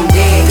 Stacks on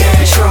deck,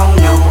 Patron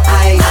on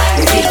ice.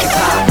 And we can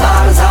pop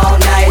bottles all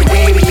night,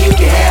 baby. You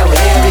can have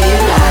whatever you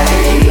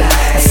like.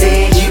 I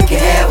said you can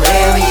have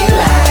whatever you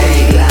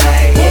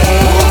like.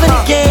 Yeah. Moving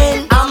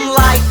again, I'm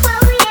light,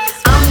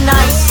 I'm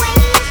nice.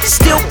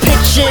 Still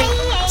pitching,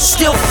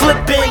 still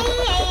flipping.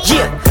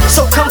 Yeah,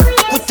 so come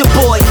with the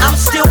boy. I'm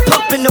still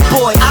pumping the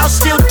boy. I'll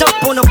still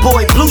dump on the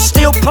boy. Blue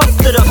still pump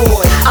to the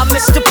boy. I'm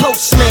Mr.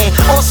 Postman,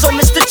 also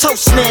Mr.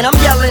 Toastman. I'm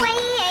yelling,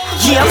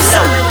 yeah, I'm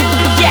selling.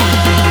 Yeah.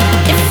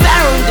 If I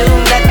don't do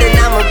nothing,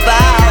 I'm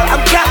about.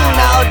 I'm counting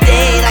all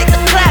day like the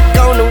clock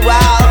on the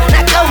wall.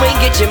 Now go and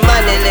get your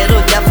money,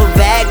 little duffel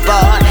bag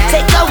boy.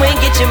 Say go and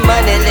get your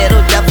money,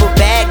 little duffel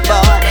bag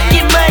boy.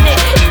 Get money.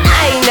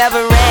 I ain't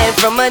never ran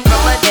from a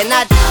and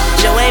I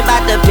you ain't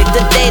about to pick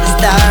the day to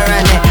start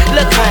running.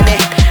 Look, honey,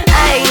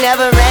 I ain't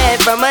never ran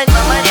from a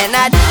and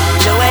I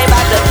you ain't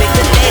about to pick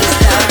the day to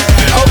start.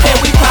 Okay,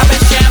 we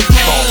poppin'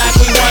 champagne like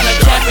we won a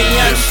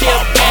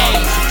championship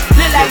game.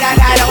 Look like I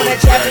got on a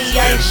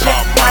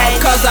championship ring.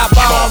 Cause I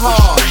ball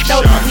hard.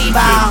 Don't we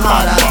ball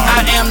harder?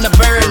 I am the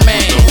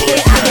Birdman.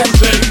 Yeah, I am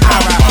big.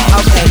 Alright,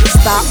 okay,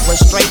 start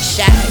with straight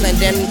shots and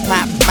then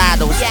pop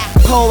bottles.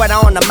 Pour it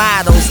on the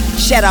models.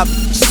 Shut up,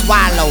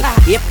 swallow.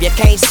 If you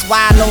can't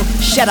swallow,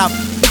 shut up,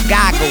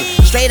 goggle.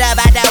 Straight up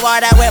out the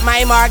water with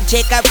my Marc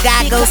Jacob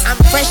goggles. I'm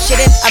fresher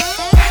than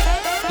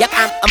yep,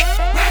 I'm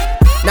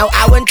No,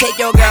 I wouldn't take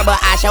your girl,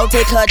 but I shall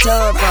take her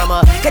tongue from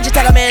her. Could you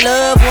tell a man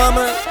love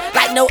woman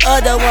like no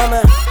other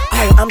woman?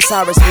 Oh, I'm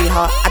sorry,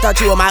 sweetheart. I thought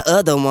you were my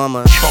other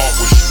woman. Caught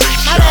with straight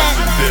shots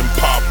and then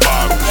pop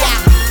bottles.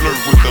 Flirt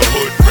with the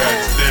hood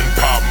rats, then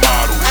pop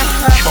models.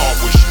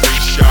 Caught with straight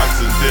shots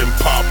and then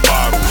pop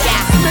bottles.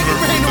 Flirt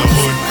with the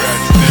hood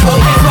rats, then pop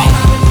models.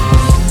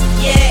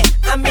 Yeah,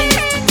 I'm in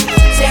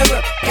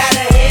terror. Got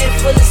a head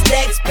full of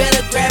stacks.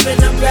 Better grab an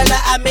umbrella.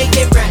 I make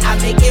it right.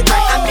 I make it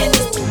right. I'm in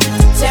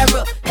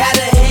terror. Got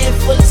a head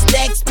full of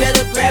stacks.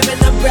 Better grab an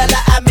umbrella.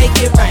 I make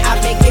it right. I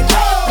make it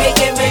right. Make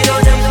it rain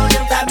on them.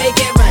 I make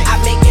it right. I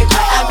make it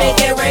right. I make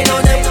it rain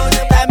on them.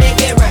 I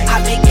make it right. I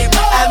make it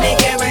right. I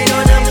make it rain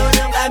on them.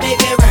 I make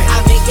it right.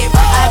 I make it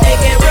right. I make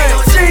it rain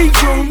on them.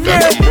 I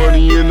got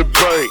money in the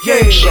bank.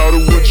 Shout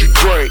out what you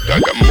drink. I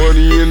got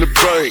money in the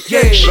bank.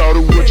 Shout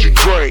out what you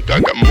drink. I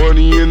got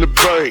money in the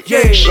bank.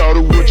 Shout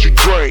out what you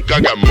drink. I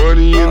got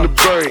money in the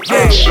bank.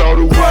 Shout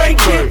out what you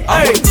drink.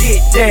 I'ma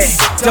get that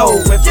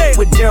dough and fuck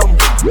with them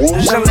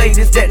young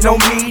ladies that know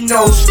me,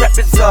 no strap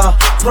is a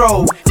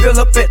pro. Fill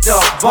up at the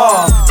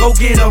bar, go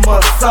get a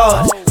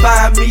massage.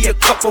 Find me a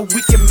couple,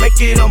 we can make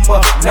it a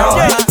no.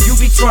 You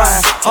be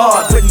trying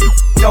hard, but you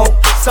don't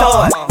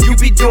start. You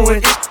be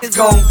doing it's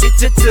gon' get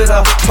you to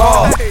the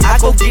bar. I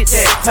go get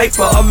that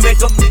paper, I make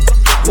a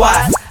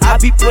why? I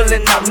be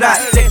pulling out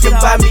knots that can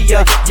buy me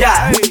a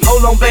yacht.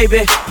 Hold on,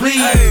 baby,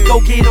 please go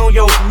get on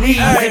your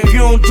knees. If you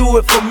don't do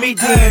it for me,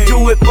 then you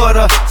do it for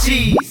the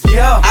cheese.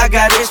 Yeah, I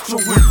got extra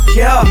weed.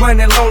 Yeah,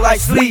 money long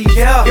like sleeves.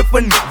 Yeah, if a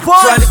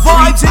try to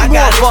creep, I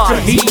got extra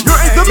heat.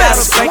 You're in the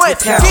mess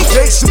with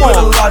DJ Smallie. Put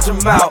a large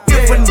amount.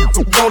 If a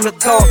wanna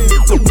talk,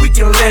 so we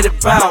can let it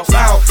bounce.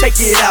 Take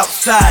it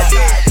outside.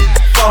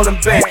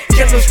 Falling back,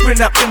 killer sprint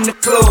up in the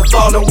club,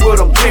 falling with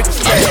a big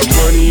stack. I got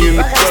money in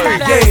the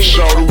bank,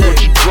 shout out what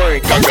you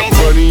drink. I got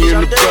money in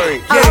the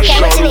bank,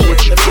 shout out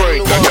what you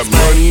drink. I got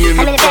money in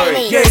the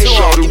bank,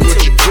 shout out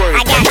what you drink.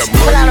 I got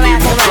money in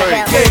the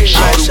bank,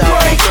 shout out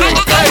what you drink.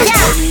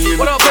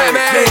 What up,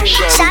 man?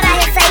 Shout out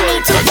his say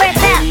me too for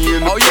that.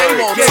 Oh yeah,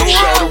 you want two?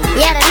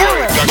 Yeah, the new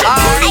one.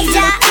 Hey,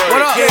 Jack.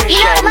 What up? You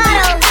know the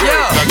motto.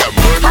 Yeah.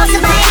 Hosted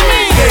by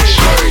me.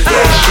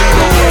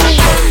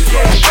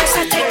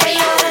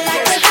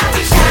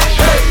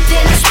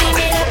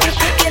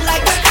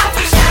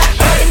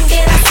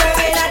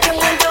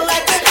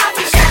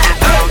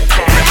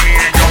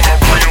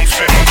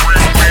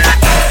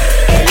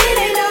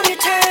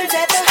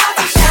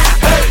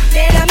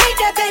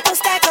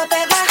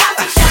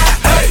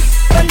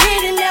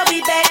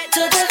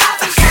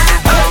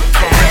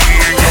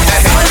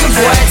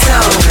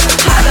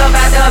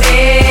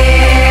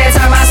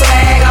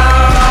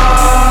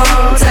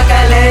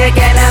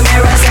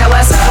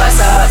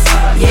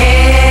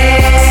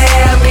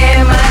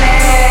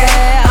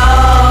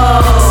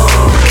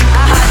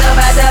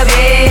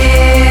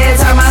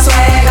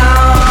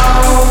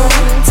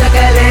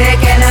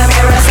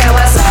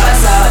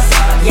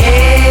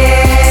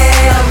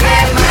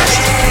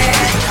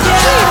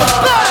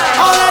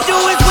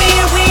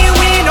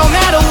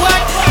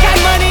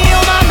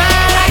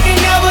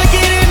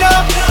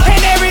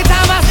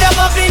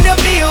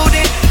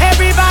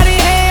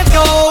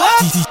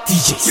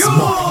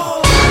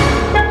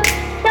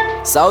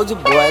 Soulja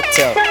Boy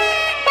tough.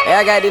 Hey,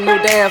 I got this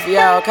new dance for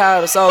y'all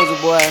called the Soulja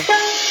Boy.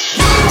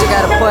 You just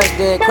gotta punch,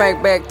 then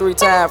crank back 3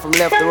 times from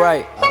left to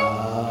right.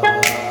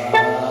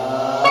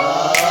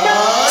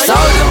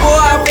 Soulja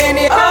Boy, I'm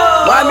in it.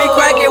 Why me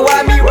crank it?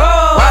 Why me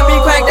roll? Why me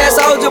crank that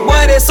Soulja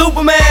Boy? That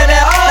Superman?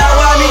 That now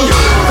why me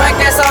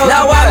crank that Soulja?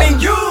 Now why me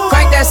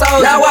crank that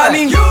Soulja? Now why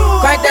me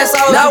crank that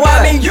Soulja? Now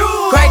why me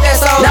crank that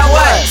Soulja? Now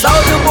what?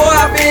 Soulja Boy,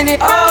 I'm in it.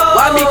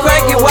 Why me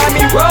crank it? Why me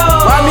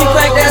roll? Why me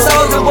crank that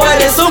Soulja Boy?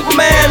 That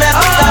Superman? Now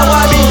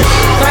why me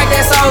crank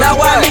that Soulja? Now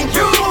why me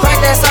crank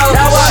that Soulja?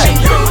 Now why me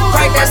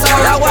crank that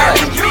Soulja? Now why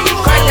me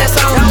crank that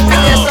Soulja?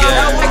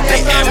 They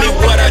ask me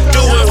what I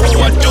do and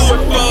who I do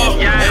it for,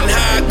 and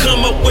how I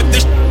come up with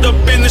this up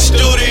in the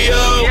studio.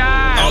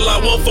 All I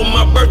want for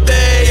my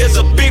birthday is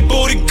a big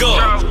booty girl.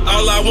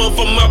 All I want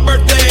for my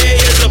birthday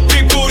is a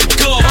big booty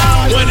girl.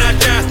 When I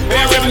die,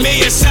 bury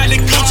me inside the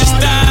Gucci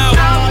style.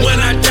 When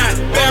I die,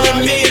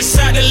 bury me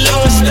inside the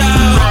Louis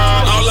style.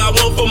 All I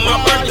want for my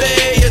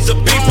birthday is a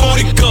big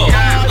booty girl.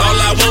 All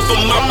I want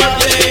for my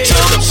birthday is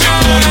a big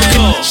booty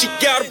girl. She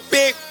got a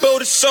big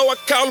booty, so I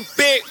call her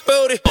big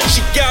booty.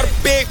 She got a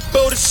big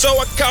booty, so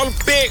I call her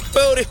big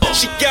booty.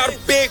 She got a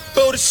big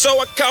booty,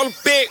 so I call her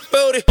big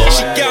booty.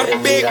 She got a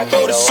big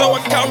booty, so I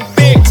call her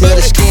big booty. Tell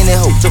the skinny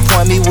hoe to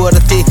point me with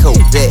a thick hoe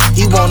that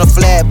he want a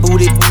flat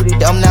booty,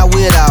 I'm not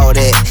with all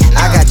that.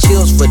 I got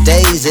chills for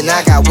days and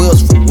I got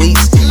wheels for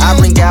weeks. I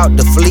bring out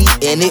the fleet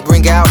and it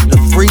bring out the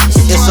freaks.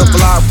 It's a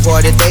block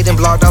party, they done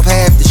blocked off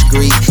half the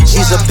street.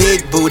 She's a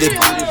big booty,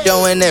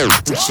 showing their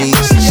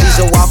cheeks.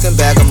 She's a walking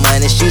bag of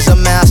money, she's a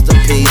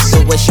masterpiece. So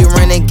when she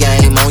running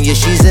game on you,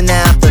 she's an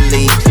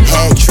athlete.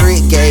 Hat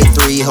trick gave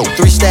 3 hoes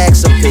 3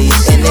 stacks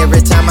apiece. And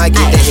every time I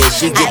get the hit,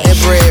 she get that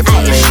bread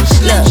from me.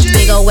 Look,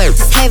 big ol' words,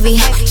 heavy.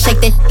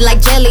 Shake that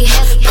like jelly.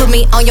 Put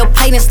me on your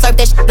plate and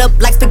slurp that shit up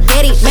like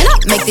spaghetti. Man, I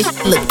make this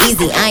shit look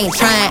easy. I ain't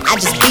trying, I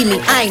just be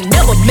me. I ain't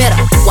never met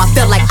her who I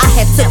felt like I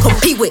had to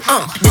compete with.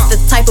 This the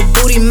type of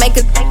booty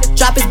maker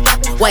drop his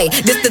way.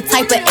 This the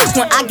type of ex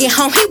when I get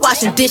home, he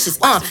washing dishes.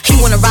 He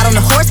wanna ride on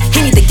the horse,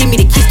 he need to give me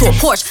the keys to a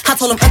Porsche. I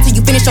told him until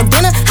you finish your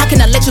dinner, how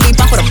can I let you leave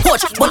off of the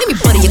porch? Boy, let me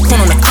butter your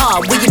corn on the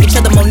car. We give each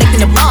other more neck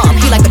than the bar.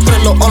 He like to put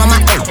a little oil on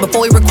my ass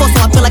before he records,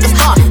 so I feel like it's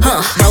hard.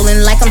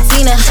 Rolling like I'm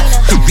Tina,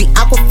 be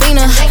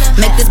Aquafina.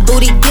 Make this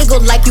booty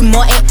giggle like you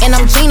Martin and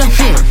I'm Gina.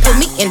 Put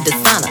me in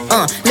designer,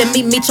 let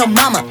me meet your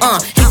mama.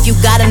 If you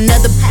got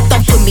another,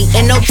 don't put me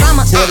in no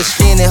drama. Tell the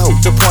skinny hoe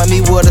to point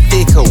me with a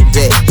thick hoe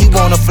that he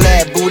want a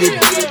flat booty,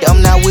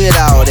 I'm not with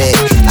all that.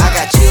 I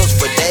got chills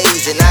for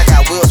days and I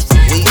got wheels for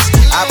weeks.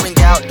 I bring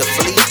out the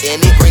fleet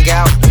and it bring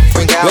out.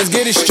 Let's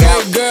get it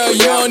straight, girl,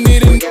 you don't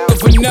need a nigga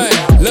for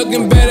nothing.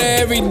 Looking better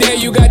every day,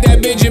 you got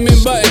that Benjamin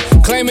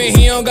Button. Claiming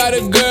he don't got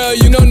a girl,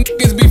 you know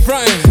niggas be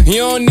frontin'.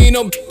 You don't need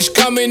no bitch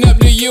coming up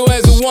to you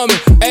as a woman.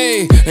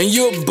 Ayy, and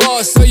you a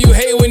boss, so you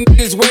hate when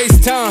niggas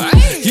waste time.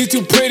 You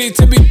too pretty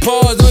to be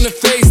paused on the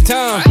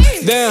FaceTime.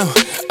 Damn,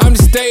 I'm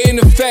just stating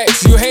the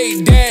facts. You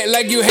hate that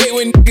like you hate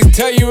when niggas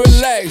tell you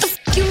relax.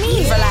 You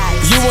mean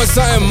relax? You want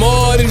something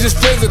more than just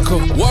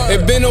physical.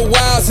 It been a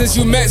while since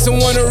you met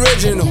someone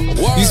original.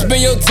 You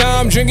spend your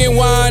time drinking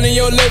wine in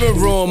your living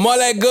room. All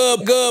that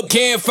good,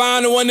 can't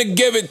find the one to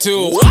give it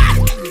to.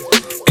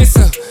 It's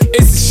a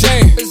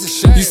shame.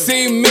 You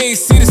see me,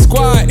 see the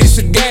squad, it's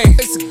a game.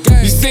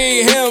 You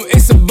see him,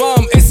 it's a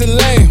bum, it's a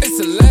lame.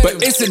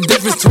 But it's a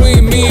difference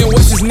between me and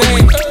what's his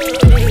name.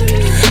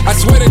 I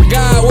swear to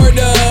God, word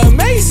to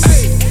Mace.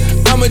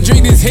 I'ma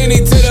drink this Henny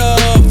to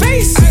the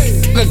face.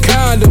 A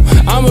condom,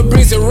 I'ma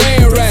bring some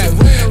rain rap.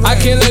 I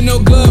can't let no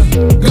glove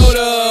go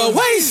to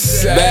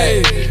waste.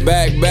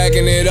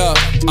 Backing it up.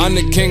 I'm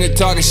the king of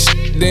talking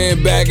shit,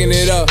 then backing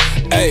it up.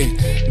 Ayy,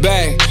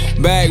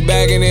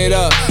 backing it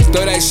up.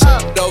 Throw that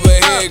shit over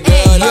here,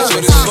 girl. That's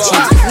what it's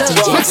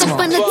for. Once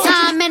upon a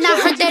time, and I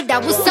heard that I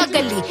was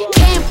ugly.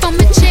 Came from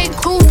a chick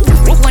who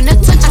wanna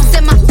touch. I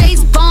said my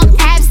face bomb,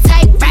 abs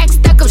tight, rack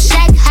stuck up,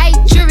 shack height,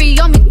 jury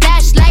on me,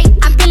 flashlight.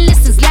 I've been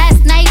listening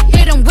last night.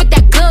 Hit 'em with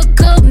that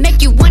good,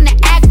 make you wanna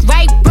act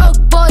right. Broke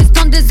boys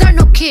don't deserve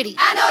no kitty.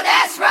 I know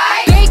that's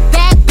right. Big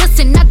bag,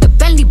 bustin' out the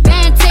Bentley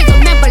band. Take a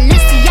man,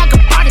 Balenciaga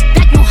brought it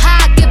back. Know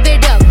how I give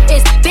it up.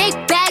 It's big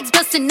bags,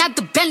 bustin' out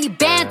the Bentley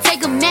band.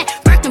 Take a man,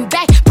 working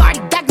back,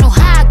 party back. Know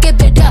how I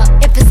give it up.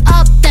 If it's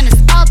up, then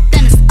it's up,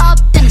 then it's up,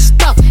 then it's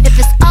stuff. If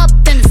it's up,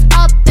 then it's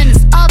up, then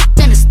it's up,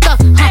 then it's stuff.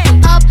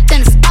 Up,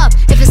 then it's up.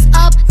 If it's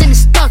up, then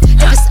it's stuck.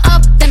 If it's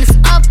up, then it's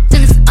up,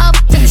 then it's up,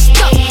 then it's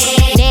stuck.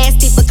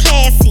 Nasty but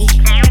classy,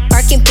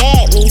 working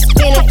bad me.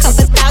 Spend a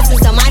couple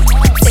thousands on my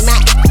and my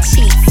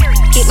cheeks.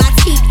 Get my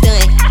teeth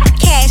done,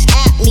 cash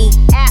at me.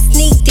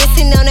 Sneak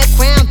dissing on the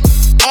ground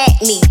at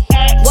me.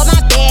 What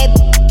my bad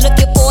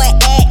looking for an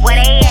act.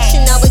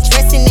 Fashion over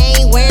dressing, they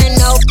ain't wearing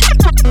no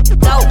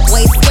dope.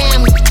 Waist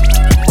scram,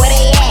 where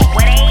they at?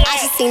 I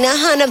just seen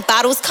 100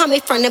 bottles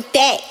coming from the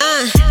back. I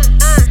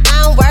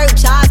don't work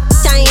job,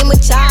 I am a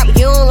job.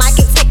 You don't like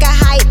it, take a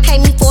hike, pay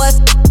me for it.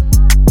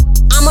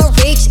 I'm a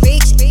rich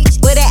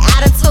with an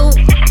attitude.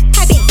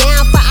 Type it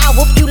down for I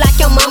whoop you like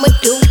your mama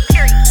do.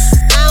 I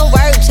don't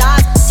work job,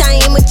 I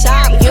am a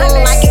job. You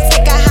don't like it,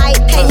 take a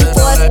hike, pay me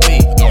for it.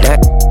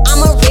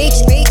 I'm a rich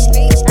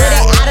with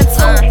an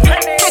attitude.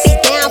 Type it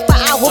down for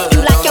I whoop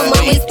you like your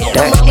mama do.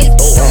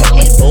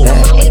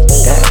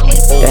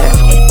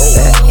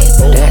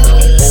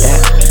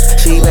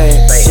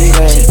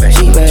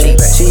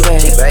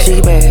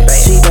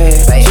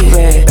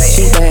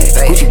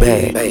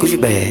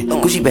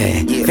 Gucci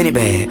bag, Fendi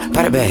bag,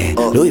 Prada bag,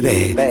 Louis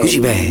bag, Gucci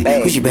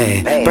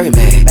bag, Birkin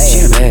bag, she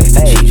in a bag,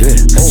 she drip,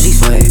 she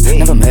swag,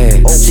 never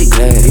mad, she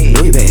glad,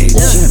 Louis bag,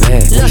 she in a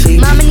bag. Look,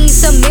 mama needs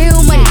some meal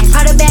money,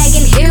 Prada bag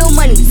and heel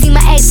money. See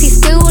my ex, he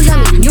still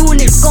love me. You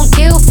niggas gon'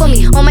 kill for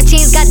me. All my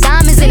chains got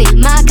diamonds in it,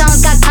 my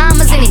account got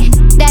commas in it.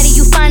 Daddy,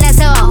 you fine as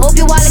hell. I hope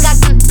your wallet got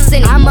in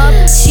it. I'm up,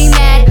 she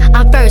mad,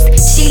 I'm first,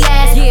 she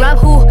last. Rob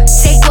who,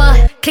 take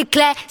what, click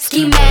clack,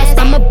 ski mask.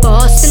 I'm a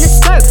boss in a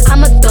skirt,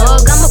 I'm a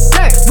dog, I'm a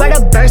flirt. Write a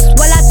verse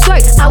while I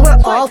twerk, I wear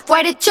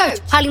off-white at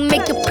church. Probably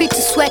make the preacher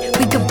sweat,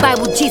 read the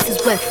Bible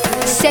Jesus wept.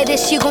 Said that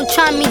she gon'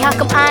 try me, how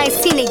come I ain't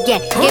seen it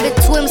yet? Gave it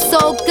to him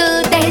so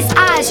good that his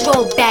eyes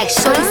rolled back.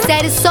 Shorty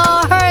said it's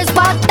all hers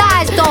while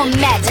thighs don't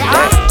match.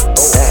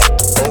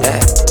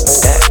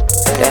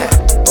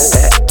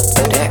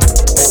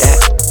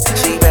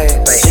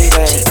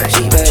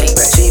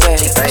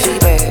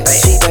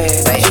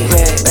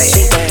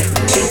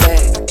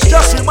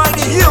 Just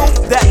reminding you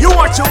that you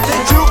are tuned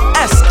into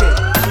Escape.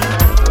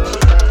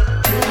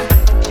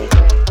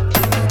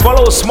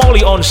 Follow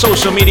Smallie on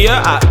social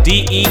media at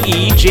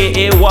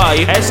DeeJaysmallie.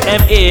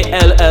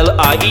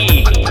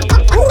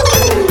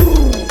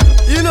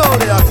 You know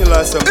they acting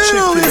like some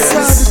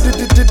chickenheads.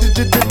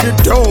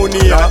 Down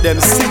here, them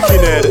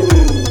sickenhead.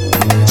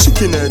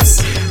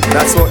 Chickenheads,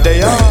 that's what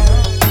they are.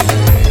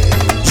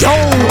 Yo,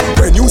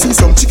 when you see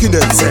some chicken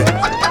head, say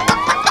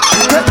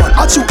that man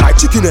at you like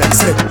chicken head,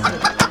 say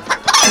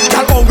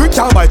girl hungry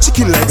can't buy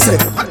chicken legs, say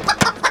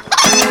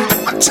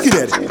chicken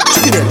head,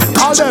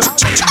 call them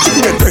chicken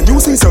head. When you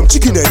see some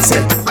chicken head,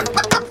 say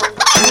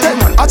that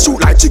man at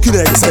you like chicken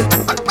eggs, say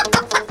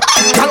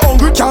girl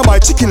hungry can't buy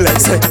chicken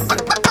legs, say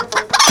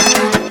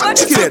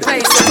chicken head,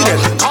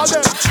 call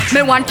them.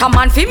 Me want a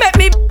man fi make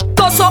me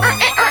go so.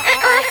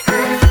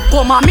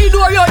 Come on me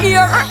door your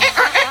ear.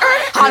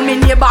 All me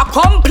neighbor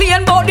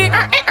complain about it.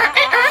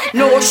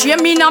 No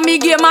shame in a me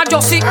game a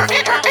just it.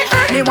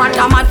 Me want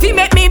a man fi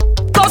make me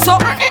go so.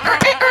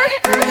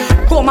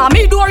 Come on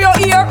me door your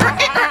ear.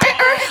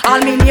 All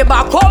me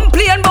neighbor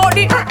complain about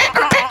it.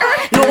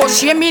 No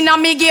shame in a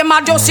me game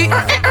a just it.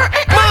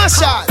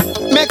 Marshall,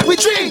 make we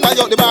drink. Buy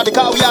out the bar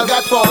because we all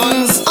got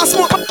funds. I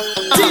smoke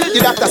till the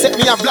doctor set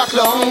me a black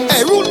lung.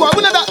 Hey, rude boy,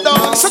 we not that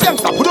done. So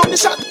gangsta, put up the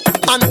shot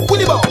and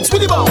willy bounce.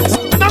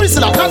 Now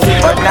listen up, that's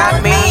it. But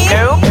not me,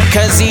 no.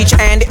 Cause each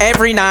and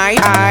every night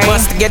I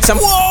must get some.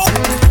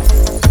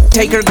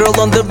 Take her girl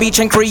on the beach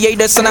and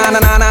create a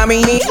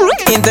sanana-na-na-me.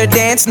 In the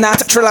dance, not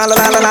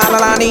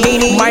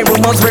tra-la-la-la-la-la-la-la-ni. My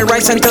room was where I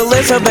sent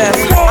Elizabeth.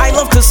 I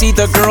love to see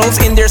the girls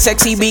in their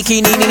sexy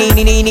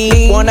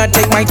bikini. Wanna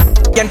take my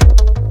and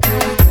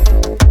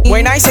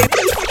when I say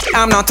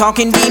I'm not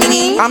talking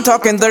beanie, I'm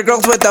talking the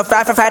girls with the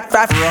fat.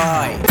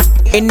 Right.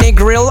 In the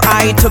grill,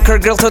 I took her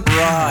girl to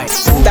right.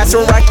 That's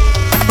right.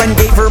 And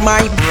gave her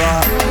my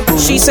bra.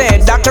 She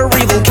said, Dr.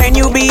 Evil, can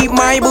you be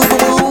my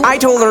boo-boo-boo? I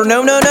told her,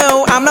 no,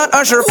 I'm not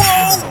Usher.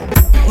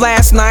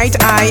 Last night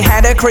I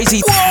had a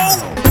crazy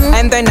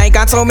and then I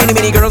got so many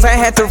girls I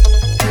had to.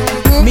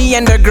 Me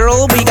and the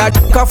girl, we got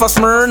off a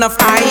Smirnoff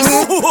Ice.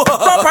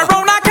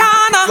 Corona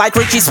like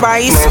Richie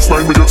Spice. Last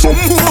night we get some,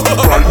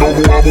 right no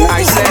more.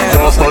 I said.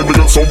 Last night we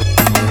get some,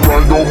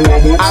 right no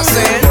more. I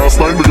said. Last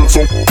night we get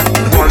some,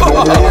 right no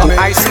more.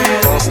 I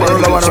said. Last night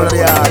we get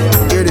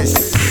some. Hear this.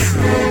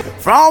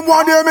 From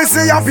one day me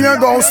see a fear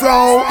go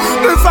slow.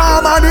 The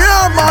farm and the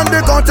herb man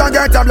they cut and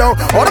get a blow.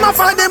 How them a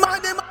find them?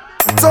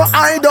 So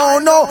I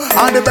don't know.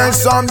 And the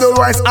best from the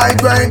west I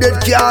grind it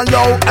can't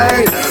low.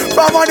 Hey,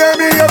 from one day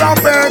me hear a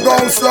fear go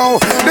slow.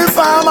 The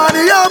farm and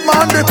the herb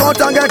man they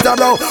cut and get a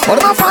blow. How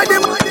them a find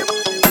them?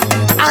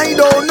 I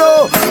don't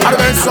know. And the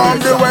best from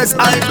the west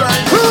I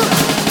grind.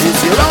 This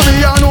year a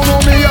me a no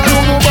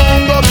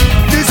bongo.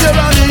 This year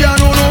a me a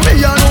no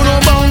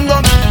bongo.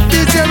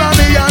 This year a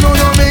me a no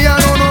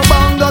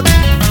bongo.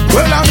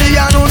 Well a me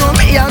a no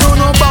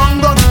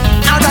bongo.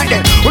 All right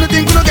then. Who do you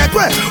think we no get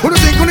where? Who do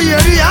you think we hear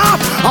the half?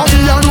 A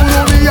me a no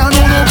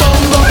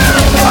bongo.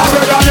 I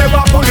better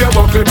never pull your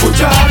buckle, put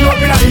your hand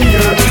up in the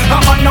air. A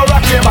man no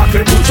rock your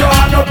buckle, put your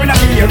hand up in the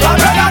air. I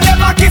better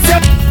never kiss you,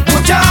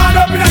 put your hand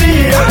up in the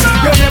air.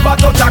 You never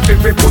touch a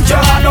clip, put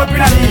your hand up in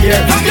the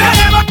air. You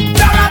never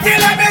touch a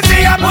let me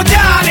see you put your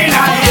hand in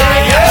the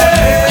air.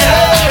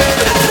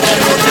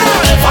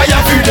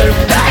 Fire feed them,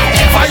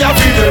 fire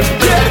feed them,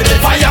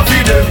 fire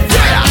feed them,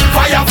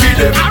 fire feed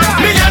them.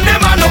 Me and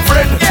them are no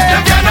friend,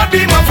 they cannot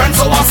be my friend.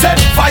 So I said,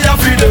 fire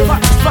feed them,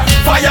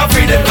 fire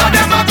feed them. Cause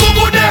them a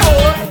go them,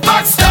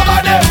 backstab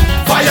at them.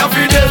 Fire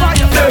feed them,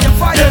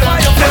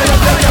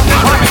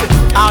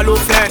 all who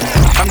fled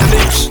from the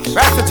beach,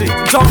 refugee,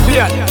 jump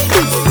here.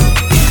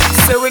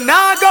 Say we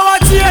now go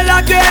to jail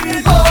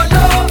again,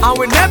 and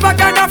we never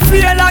gonna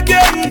feel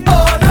again.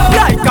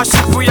 Like a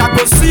ship we a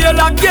go sail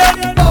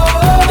again.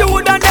 You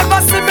woulda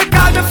never see me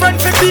call me friend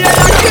for bail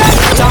again.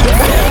 Jump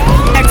here,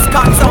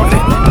 ex-cons only.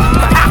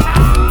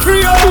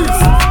 Free us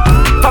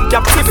from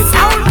captivity.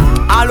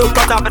 All who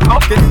cut off and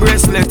up in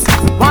bracelets.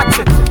 Watch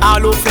it, all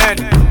who fled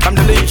from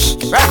the leash,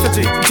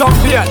 refugee, jump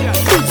here.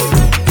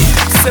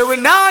 Say we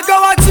now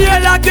go to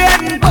jail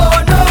again,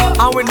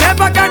 and we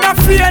never gonna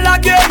feel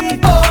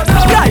again.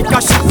 Like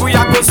a ship we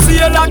a go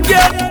sail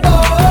again.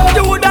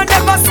 You woulda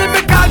never see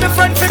me call me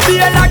friend for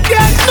bail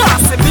again. Nah,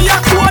 see me a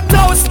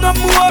courthouse no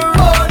more.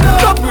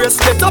 No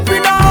bracelet up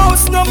in the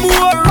house no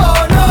more.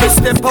 Me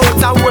step out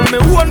and hold me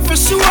one for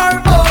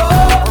sure.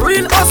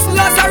 Real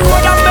hustlers are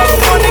road and make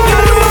money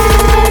galore.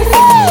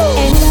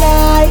 And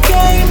I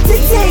came to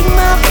take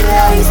my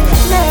place.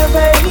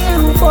 Never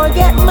you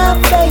forget my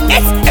face.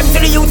 It's M to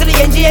the U to the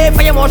NGA.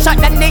 For your more shot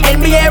than the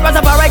NBA. As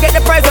a bar I get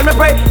the prize on the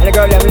break. And the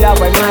girl let me love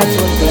when my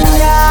tune play.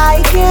 And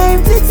I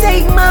came to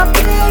take my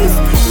place.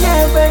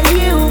 Never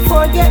you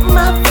forget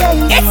my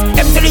face. It's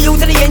M to the U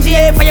to the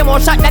NGA. For your more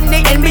shot than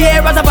the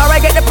NBA. As a bar I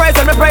get the prize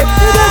on the break.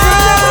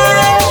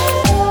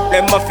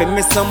 Them muffin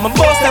me some,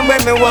 boss them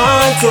when me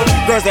want to.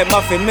 Girls them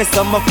muffin me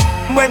some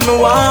when me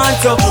want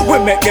to. We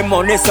make the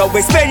money so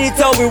we spend it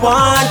how we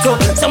want to.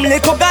 Some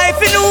little guy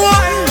if you know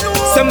one.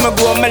 Some me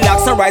go me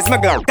locks and rise my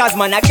girl. Cause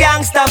man a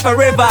gangster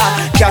forever.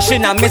 Cash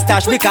in a me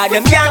stash because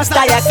them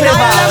gangster ya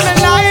clever.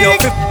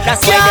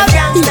 That's why them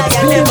gangster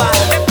ya never.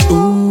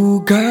 Ooh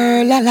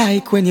girl I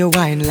like when you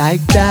whine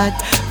like that.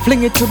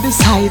 Fling it to the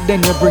side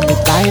then you bring it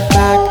right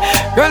back.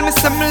 Girl me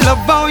say me love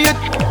how you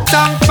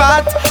damn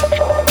fat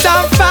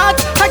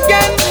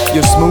again.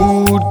 You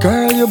smooth,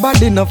 girl, your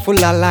body not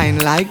full of line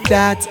like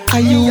that. Are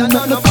you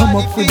not to come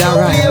up with a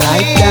rhyme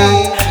like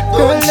that?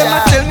 Girl, them a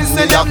tell me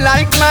say them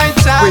like my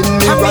child. When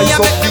me rise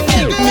up the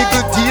key, me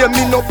good day,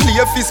 me no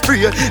play fi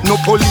spray. No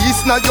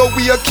police now your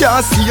way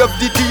can't save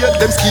the day.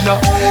 Them skinner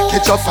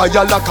catch a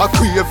fire like a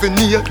craving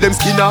near. Them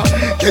skinner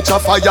catch a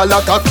fire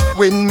like a.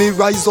 When me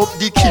rise up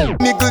the key,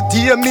 me good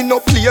day, me no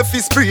play fi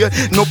spray.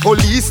 No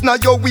police now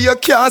your way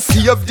can't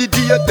save the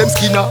day. Them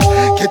skinner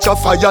catch a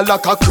fire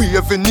like a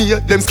craving near.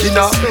 Them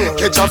skinner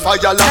catch a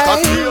fire like a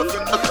craving.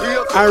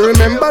 I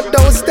remember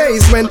those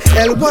days when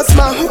hell was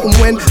my home.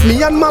 When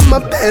me and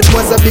mama bed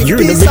was a big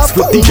piece of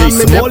foam. DJ And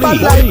me never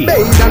Smallie. like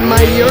bathe and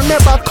my ear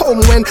never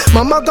come. When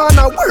mama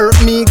gonna work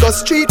me go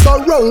street go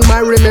roam.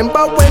 I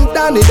remember when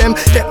Danny them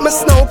get my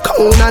snow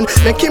cone and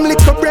make him lick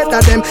a bread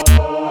of them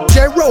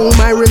Jerome.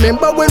 I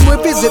remember when we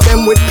visit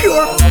them with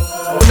pure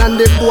and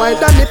the boy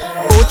Danny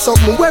out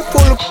something we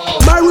full.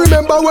 I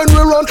remember when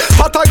we run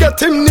but I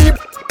get him knee.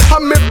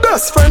 And my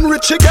best friend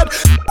Richie get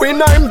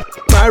when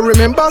I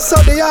remember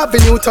Sunday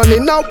Avenue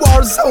turning a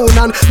war zone.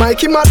 And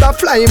Mikey mother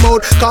fly him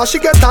out cause she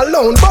get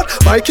alone. But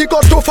Mikey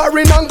got too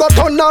foreign and got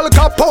on Al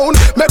Capone.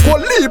 Make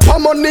one leap of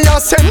money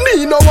and send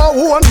me no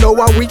one. Know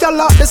we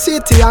all out the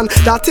city and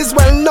that is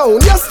well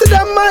known.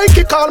 Yesterday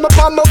Mikey called me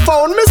on my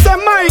phone. Me say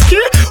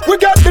Mikey, we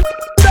get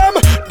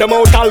them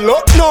out a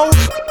lot now.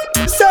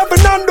 7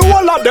 and the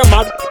whole of them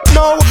are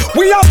now.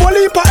 We have a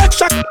leap of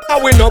extra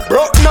and we no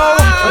broke now.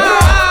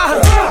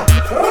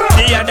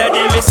 The other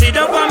day me sit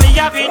down on me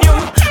avenue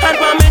and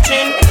on me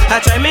chin. I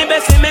try my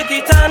best to make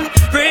it on.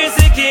 Praise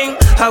the king.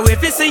 How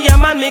if you see a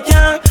man me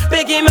can't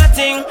beg him a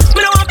thing.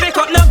 Me no want pick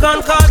up no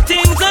gun cause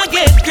things don't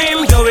get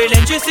grim. Your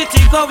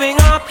electricity going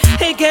up,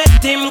 he get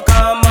him.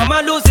 Come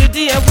mama lose the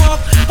day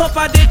walk up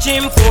at the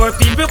gym. 4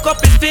 people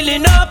cup is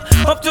filling up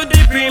to the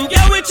brim.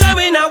 Yeah we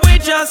trying and we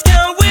just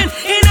can't win.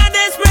 In a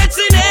desperate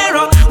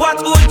scenario,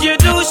 what would you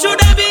do? Should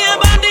I be a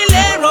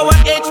bandolero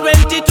at age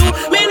 22?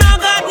 Me no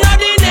got no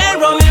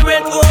dinero, me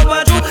rent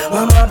overdue.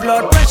 When my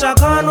blood pressure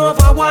gone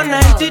over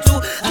 192.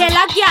 Tell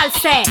a girl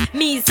say,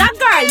 me's a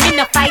girl, me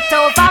no fight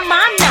over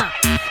man.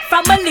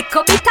 From a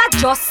little bit of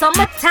just some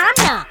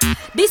tana.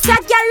 This a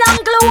girl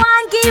angle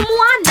one game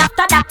one.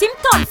 After that him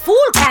turn fool,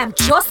 can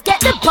just get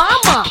the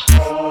bomber.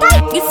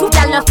 Tight this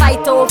girl no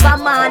fight over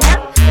man.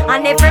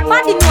 And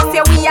everybody knows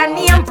say we a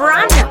name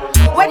brand.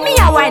 When me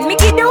a wine, me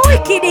give the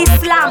wicked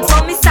Islam.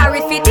 So me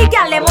sorry for the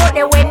girl them out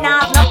there when I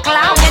have no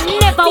clown. Them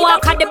never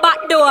walk at the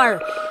back door.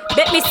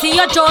 Bet me see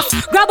you just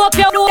grab up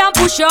your door and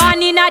push your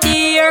hand in the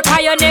air.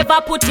 Cause you never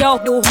put your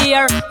do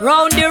here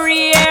round the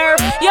rear.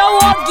 You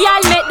walk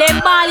girl make them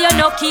ball you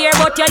no care.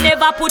 But you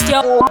never put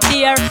your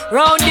there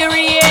round the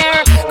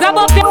rear. Grab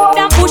up your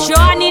door and push your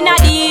hand in the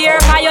air.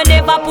 Cause you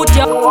never put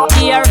your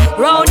here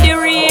round the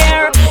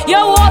rear. You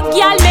walk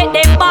girl make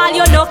them ball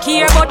you no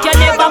care. But you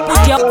never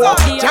put your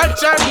here.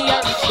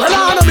 Well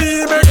I know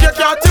me make you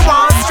cat you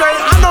one straight.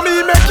 I know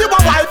me make you a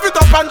wife it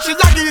up and she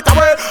a get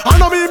away. I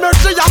know me make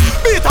she a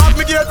beat off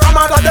me gate from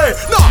other day.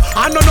 No,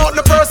 I know not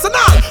the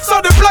personal. So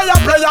the player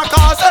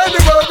cause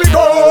anywhere we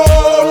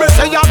go. Me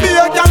say ya be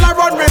a girl I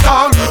run with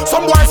them.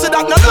 Some boys say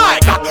that not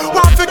like that.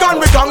 Want fi gun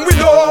we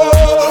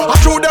know. I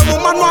show them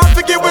woman want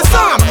fi give with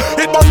some.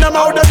 It burn them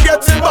out them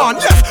getting born.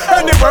 Yes,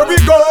 anywhere we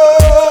go.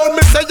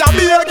 Me say ya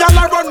be a girl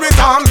I run with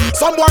them.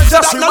 Some boys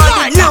say that not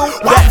like that.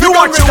 Want fi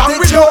gun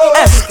we know.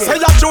 Say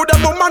ya show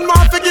them woman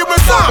want fi give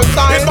with some.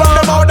 It burn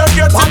them out them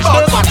getting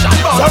born.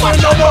 So we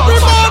know what we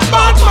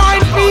bad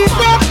mind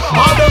people.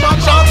 All them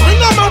actions we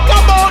no matter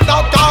about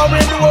that. Cause we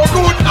do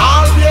good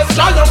always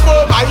triumph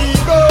over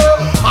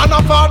evil. And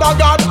our Father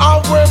God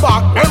have way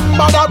back.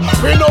 Remember that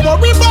we know what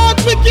we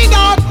bought wicked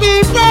ass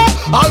people.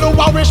 All who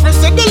a wish we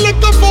see the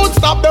little food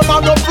stop them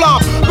and go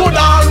flop. Good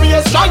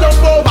always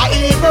triumph over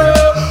evil.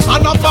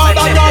 And our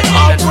Father God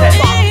have way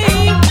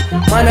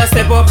back. Wanna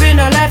step up in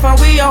our life and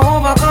we are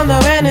overcome the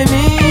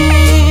enemy.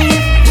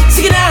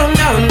 See down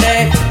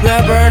there. We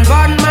are burn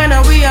bad mind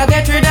and we are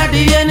get rid of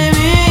the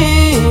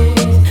enemy.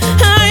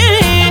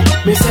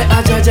 Me say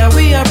Ajaja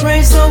we are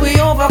praise so we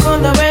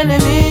overcome the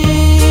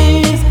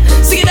enemies.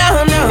 See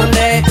down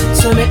there.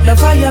 So make the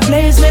fire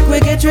blaze, make we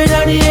get rid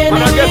of the enemies.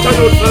 When I get to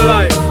do it for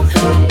life.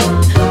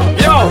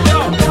 Yo,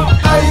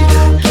 I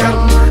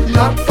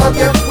cannot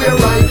forget where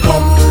I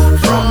come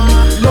from.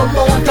 No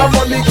amount of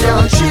money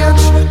can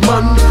change.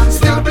 Man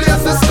still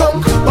blaze the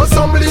skunk. But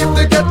some leave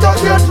the ghetto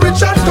get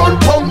rich and turn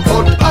punk.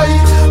 But I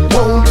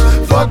won't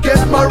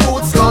forget my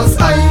roots cause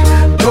I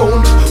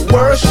don't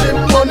worship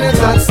money,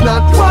 that's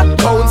not what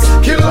counts.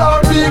 Kill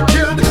or be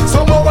killed,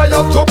 somehow I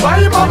have to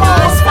buy my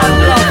house.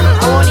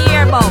 I want to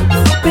hear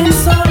about. Been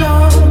so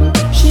long,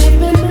 she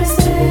been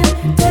missing.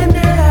 Tender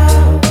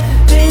out,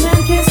 pain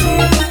and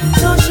kissing.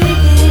 So she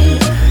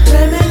keep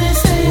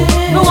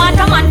reminiscing. Me want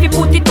a man to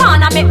put it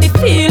on and make me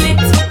feel it.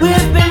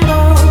 We've been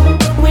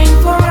going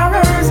for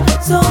hours.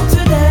 So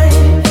today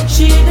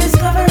she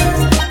discovers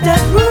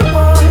that rude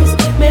boys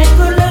make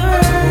good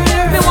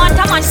lovers. Me want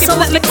a man to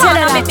put it on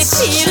and make me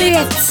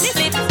feel it.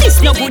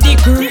 This no goodie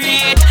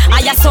great.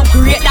 I am so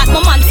great that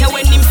my man say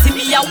when him see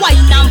me a wine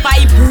and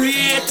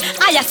vibrate. great.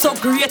 I am so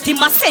great. Him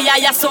a say I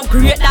am so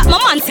great. That my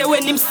man say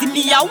when him see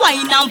me a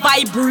whine and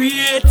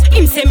vibrate.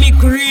 Him say me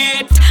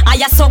great. I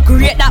am so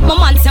great. That my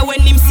man say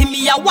when him see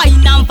me a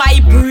whine and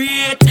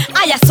vibrate.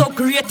 I am so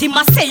great. Him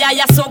a say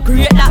I am so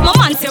great. That my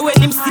man say when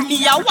him see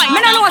me a whine.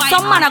 Me no know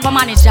some man a go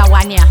manage that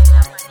one ya.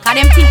 Cause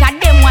them think a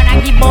them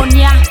wanna give bun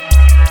ya.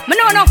 Me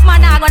know enough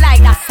man a go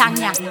like that song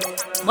ya.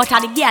 But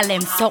a the girl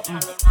them something.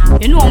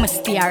 You know me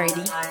stay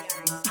already.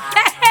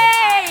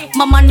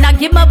 My man a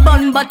give me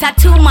bun, but a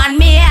two man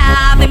me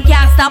have. Him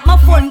can't stop my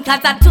phone, cause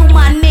a two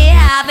man me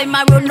have. Him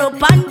a run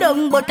up and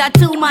down, but a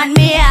two man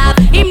me have.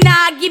 Him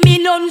nah give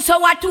me none,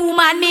 so a two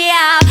man me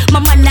have. My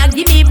man a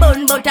give me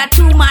bun, but a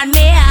two man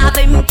me have.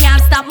 Him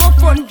can't stop my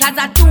phone, cause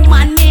a two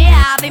man me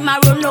have. Him a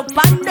run up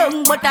and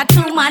down, but a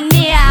two man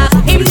me have.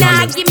 Him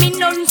nah give me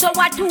none, so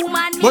a two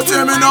man me have. But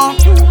hear me now,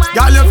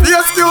 girl, your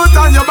face cute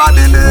and your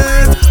body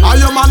neat. And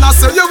your man a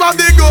say you have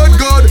the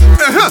good.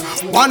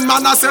 One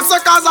man a say so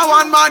cause a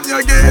one man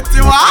you get.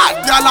 You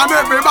hot, girl, and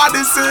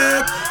everybody say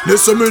it.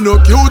 Listen me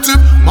no cutie,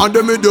 man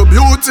them with the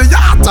beauty. You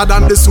hotter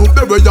than the soup,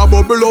 the way you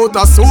bubble out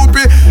a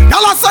soupy.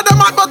 Girl I say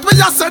them hot, but we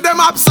just say them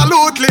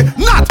absolutely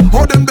not.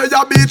 How them they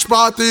a beach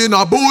party in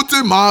a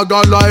booty,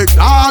 maga like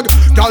dog.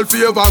 Girl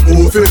favor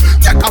goofy,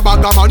 take a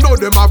bag of man, know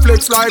them a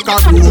flex like a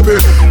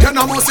groovy. You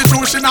know must see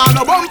true, she nah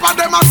no bumper.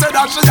 Them a say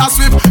that she a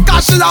swift,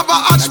 cause she have a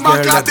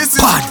hatchback like this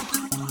is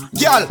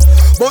girl,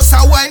 boss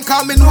a wine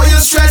coming when you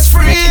stress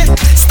free.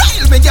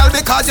 Style me girl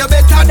because you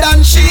better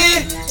than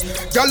she.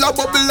 Girl a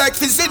bubble like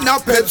fizz in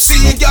a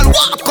Pepsi. Girl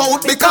walk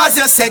out because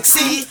you're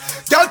sexy.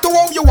 Girl to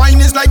how you wine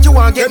is like you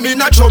want get me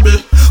in a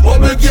trouble.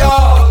 Bubble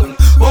girl,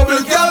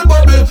 bubble girl,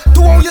 bubble.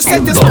 To how you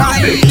set this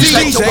time is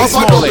like you have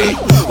a double.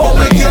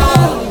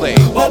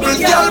 Bubble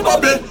girl,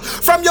 bubble.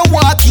 From your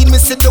walk in me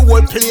see the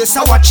whole place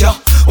I watch you.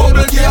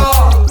 Bubble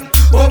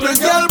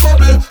girl,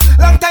 bubble.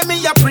 Long time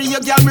me a pray you,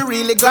 girl, me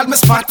really glad me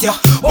spot you.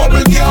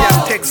 Bubble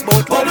girl, text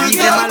bout bubble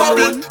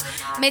girl.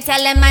 Me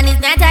tell them man it's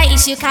not a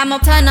issue, come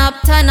up, turn up.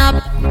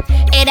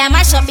 Hey, that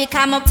mash up,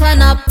 come up,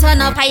 turn up.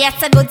 I have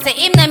to go to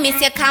him, then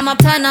miss you, come up,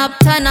 turn up.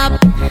 Turn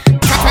up,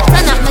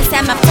 me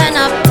say my turn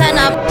up.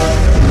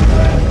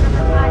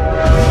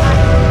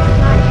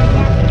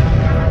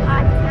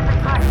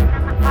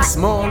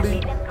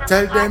 Smallie,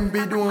 tell them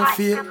be don't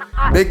fear.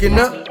 Begging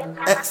up,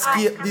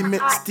 escape the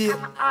mixtape.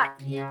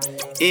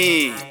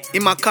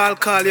 Him a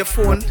call your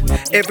phone.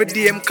 Every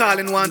day him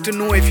calling, want to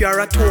know if you're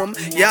at home.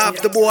 You have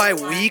the boy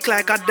weak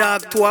like a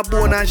dog to a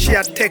bone, and she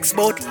a text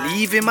about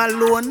leave him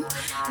alone.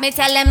 Me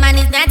tell them man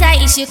it's not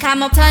a issue,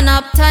 come up, turn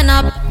up.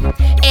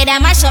 Hey,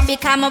 that mash up,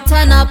 come up,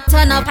 turn up.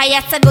 I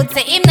have to go to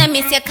him, then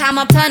miss you, come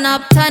up, turn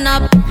up. Turn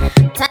up,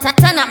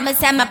 me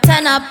say my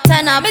turn up.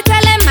 Me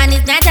tell them man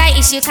it's not a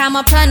issue, come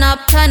up, turn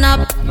up.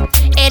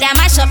 Hey, that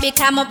mash up,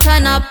 come up,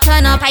 turn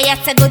up. I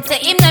have to go to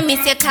him, then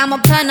miss you, come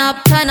up, turn up.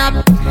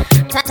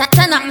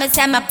 Me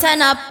say my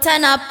turn up.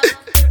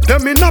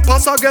 Them in a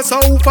pass, I guess a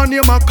hoof and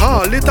name a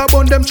call. It a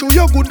bun them chew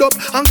you good up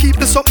and keep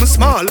the something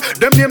small.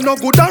 Them name no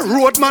good a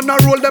road, man a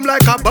roll them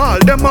like a ball.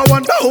 Them a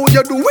wonder how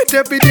you do it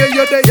every day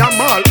you day a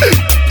mall.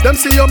 Them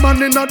see your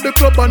man in at the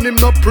club and him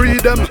no pre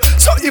them.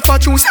 So if I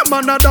choose a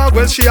man a dog,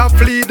 well she a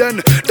flee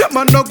then. Them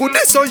a no good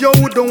so you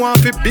don't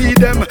want to be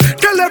them.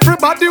 Tell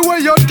everybody where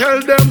you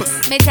tell them.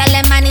 Me tell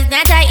them man it's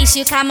not a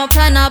issue, come up,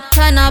 turn up.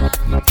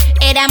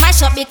 Hey, that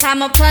mash up,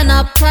 come up, turn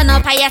up.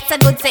 I have to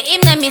go to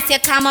him, then miss you,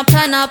 come up,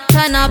 turn up.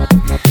 Turn up,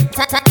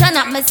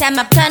 me say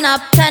my turn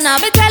up.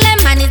 Me tell them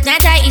man it's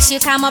not a issue,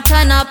 come up,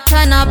 turn up.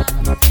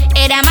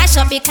 Hey, that mash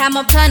up, come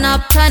up, turn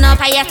up.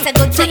 I have to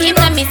go to him,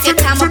 then miss you,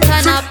 come up,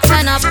 turn up.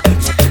 Turn up,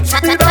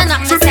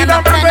 me say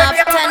my turn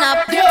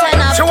up.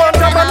 She want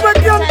a man when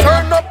you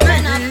turn up the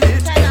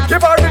heat.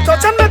 Give her the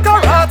touch and make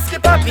her heart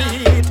skip a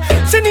beat.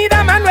 She need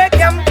a man where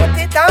can put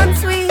it on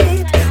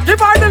sweet. Give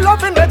her the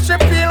loving make she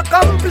feel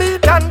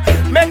complete and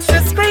make she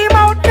scream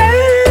out,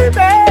 baby.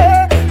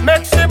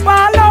 Make she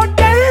ball out,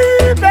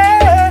 baby.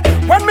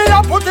 When me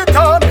a put it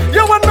on,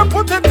 you when me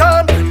put it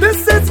on.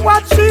 This is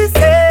what she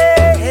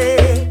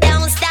say.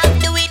 Don't stop,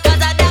 do it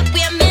 'cause I that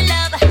way me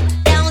love.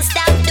 Don't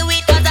stop, do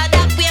it 'cause I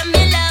that way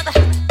me love.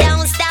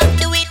 Don't stop,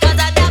 do it 'cause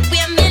I that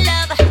way me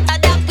love. I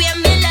that way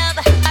me love.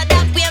 I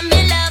that way me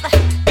love.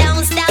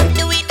 Don't stop,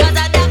 do it 'cause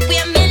I that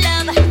way me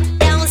love.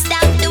 Don't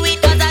stop, do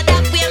it 'cause I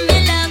that way me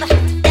love.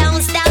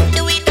 Don't stop,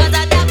 do it 'cause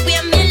I that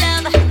way me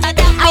love. I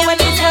that way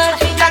me love.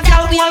 I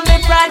that way me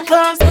pride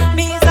comes.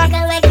 Me is a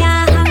girl like a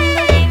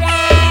hungry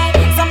ride.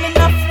 So me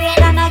no afraid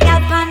and I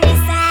got on the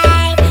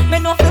side. Me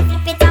no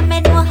flip it and me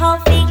know how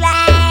to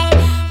glide.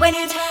 When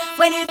it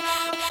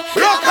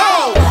rock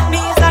out. Me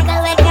is a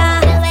girl like a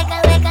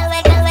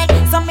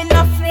so me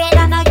no afraid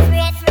and I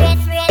afraid.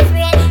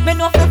 Me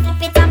no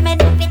flip it and me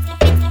do it.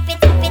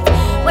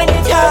 When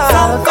it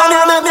come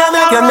here,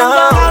 make you know.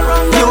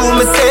 You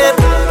me say,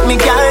 me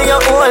girl, you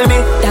hold me.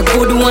 That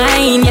good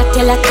wine, you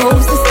tell a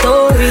cozy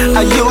story.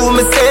 And you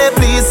me say,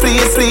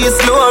 please,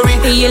 glory.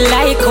 You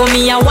like how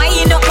me a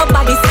wind up my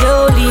body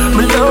slowly.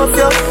 Me love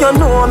you, you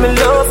know me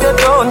love you,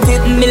 don't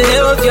it? Me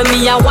love you,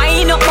 me a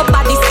wind up my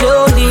body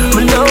slowly.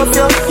 Me love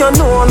you, you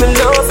know me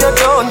love you,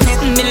 don't it?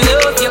 Me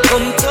love you,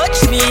 come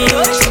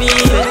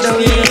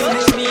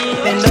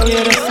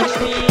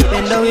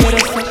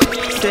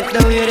the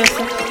way they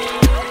say.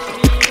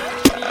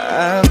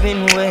 I've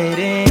been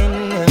waiting.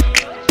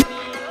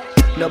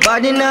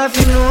 Nobody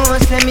nothing know,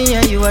 say me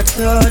and you a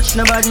touch.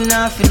 Nobody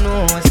nothing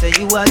know, say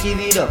you a give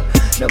it up.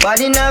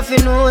 Nobody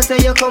nothing know, say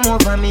you come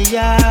over me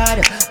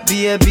yard.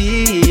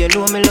 Baby, you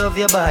know me love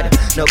your body.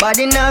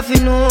 Nobody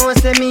nothing know,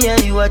 say me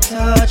and you a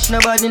touch.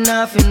 Nobody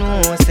nothing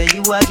know, say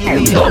you a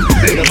give it up.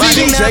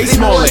 Nobody nothing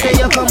know, say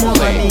you come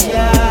over me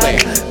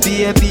yard.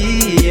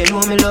 Baby, you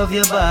know me love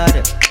your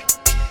body.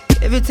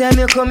 Every time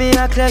you come here,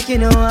 act like you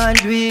know I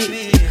do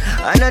it.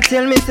 And I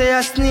tell me, say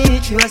I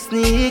sneak, you a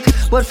sneak.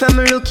 But from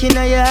looking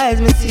at your eyes,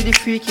 me see the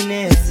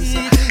freakiness.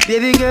 So,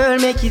 baby girl,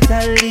 make it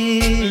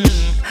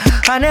unleash.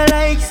 And I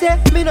like, say,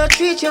 me no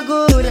treat you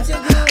good.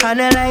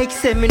 And I like,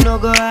 say, me no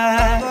go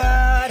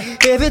hard.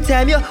 Every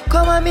time you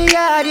come on me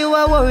yard, you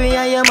a worry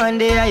and your man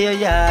there at your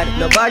yard.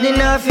 Nobody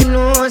nothing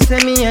know, say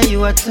me and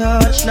you a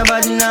touch.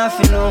 Nobody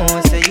nothing know,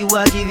 say you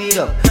a give it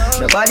up.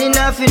 Nobody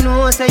nothing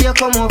know, say you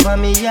come over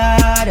me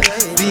yard.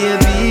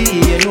 Baby,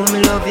 you know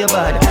me love your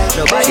body.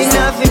 Nobody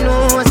nothing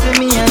know, say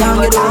me and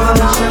you a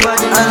touch.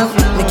 Nobody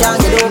nothing know, me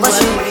can't get over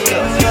shit.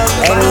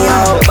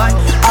 Anyhow,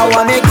 I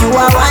wanna make you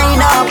a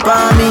wind up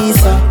on me,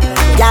 so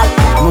girl,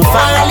 me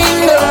fall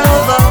in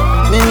love.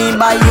 Me need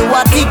buy you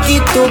a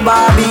ticket to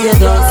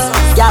Barbados.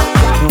 Girl,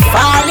 me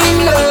fall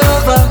in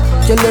love.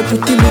 Tell your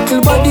pretty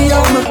little body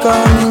I'm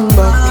coming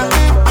back.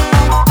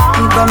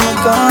 I'm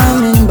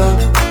coming back.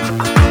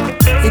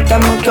 It's a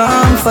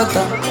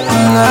comforter.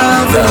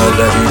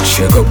 That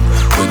check up.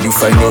 When you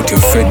find out your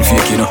friend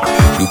fake, you know,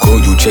 look how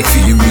you check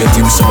for him, rate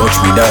him so much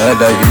with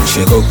that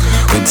check up.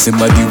 When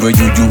somebody where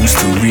you used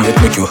to rate,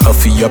 make you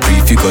happy, your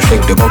prefigure,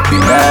 check them up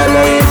with that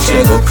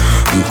check up.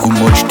 Look how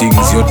much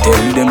things you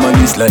tell them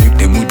and it's like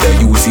them would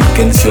use it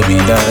against you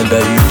with that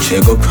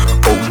check up.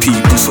 How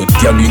people so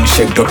damn in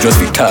checked up, just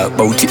we talk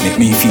about it, make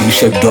me feel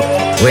checked up.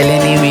 Well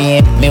anyway,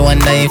 me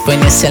wonder if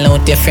when you sell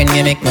out your friend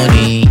you make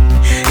money.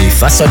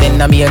 If I saw then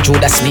I'm here,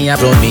 Judas me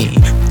around me.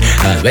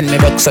 When me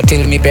box so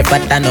till me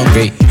prepared and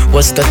hungry.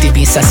 Was 30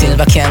 piece of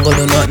silver can't go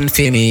do nothing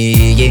for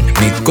me, yeah.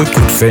 Me good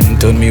friend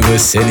told me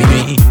was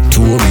enemy.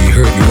 Two of me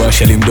hurt me,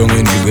 wash him down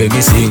anywhere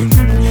me sing.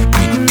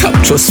 Me top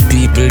trust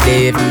people,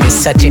 they me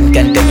searching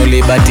can't tell no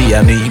liberty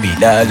and me be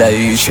that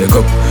I shake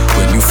up.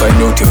 When you find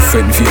out your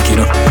friend fake,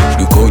 you know,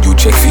 look how you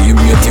check for him,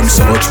 rate him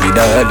so much with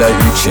that I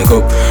shake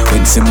up.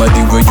 When somebody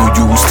where you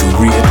used to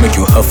rate, make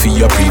you happy,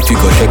 your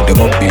prefigure, check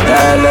them up with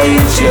that I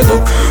shake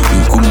up.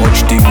 Look how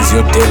much things you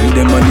tell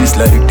them and it's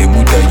like them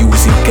would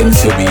use it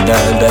against you with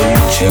that I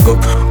shake up.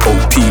 How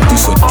people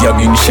so damn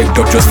in checked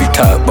up, just we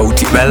talk about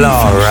it. Well,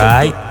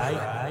 alright.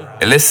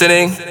 You're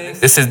listening?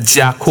 This is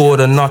Jack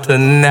Corder, not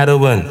another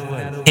one.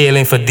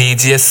 Hailing for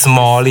DJ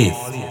Smallie.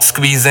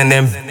 Squeezing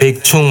them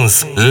big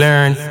tunes.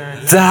 Learn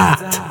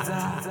that.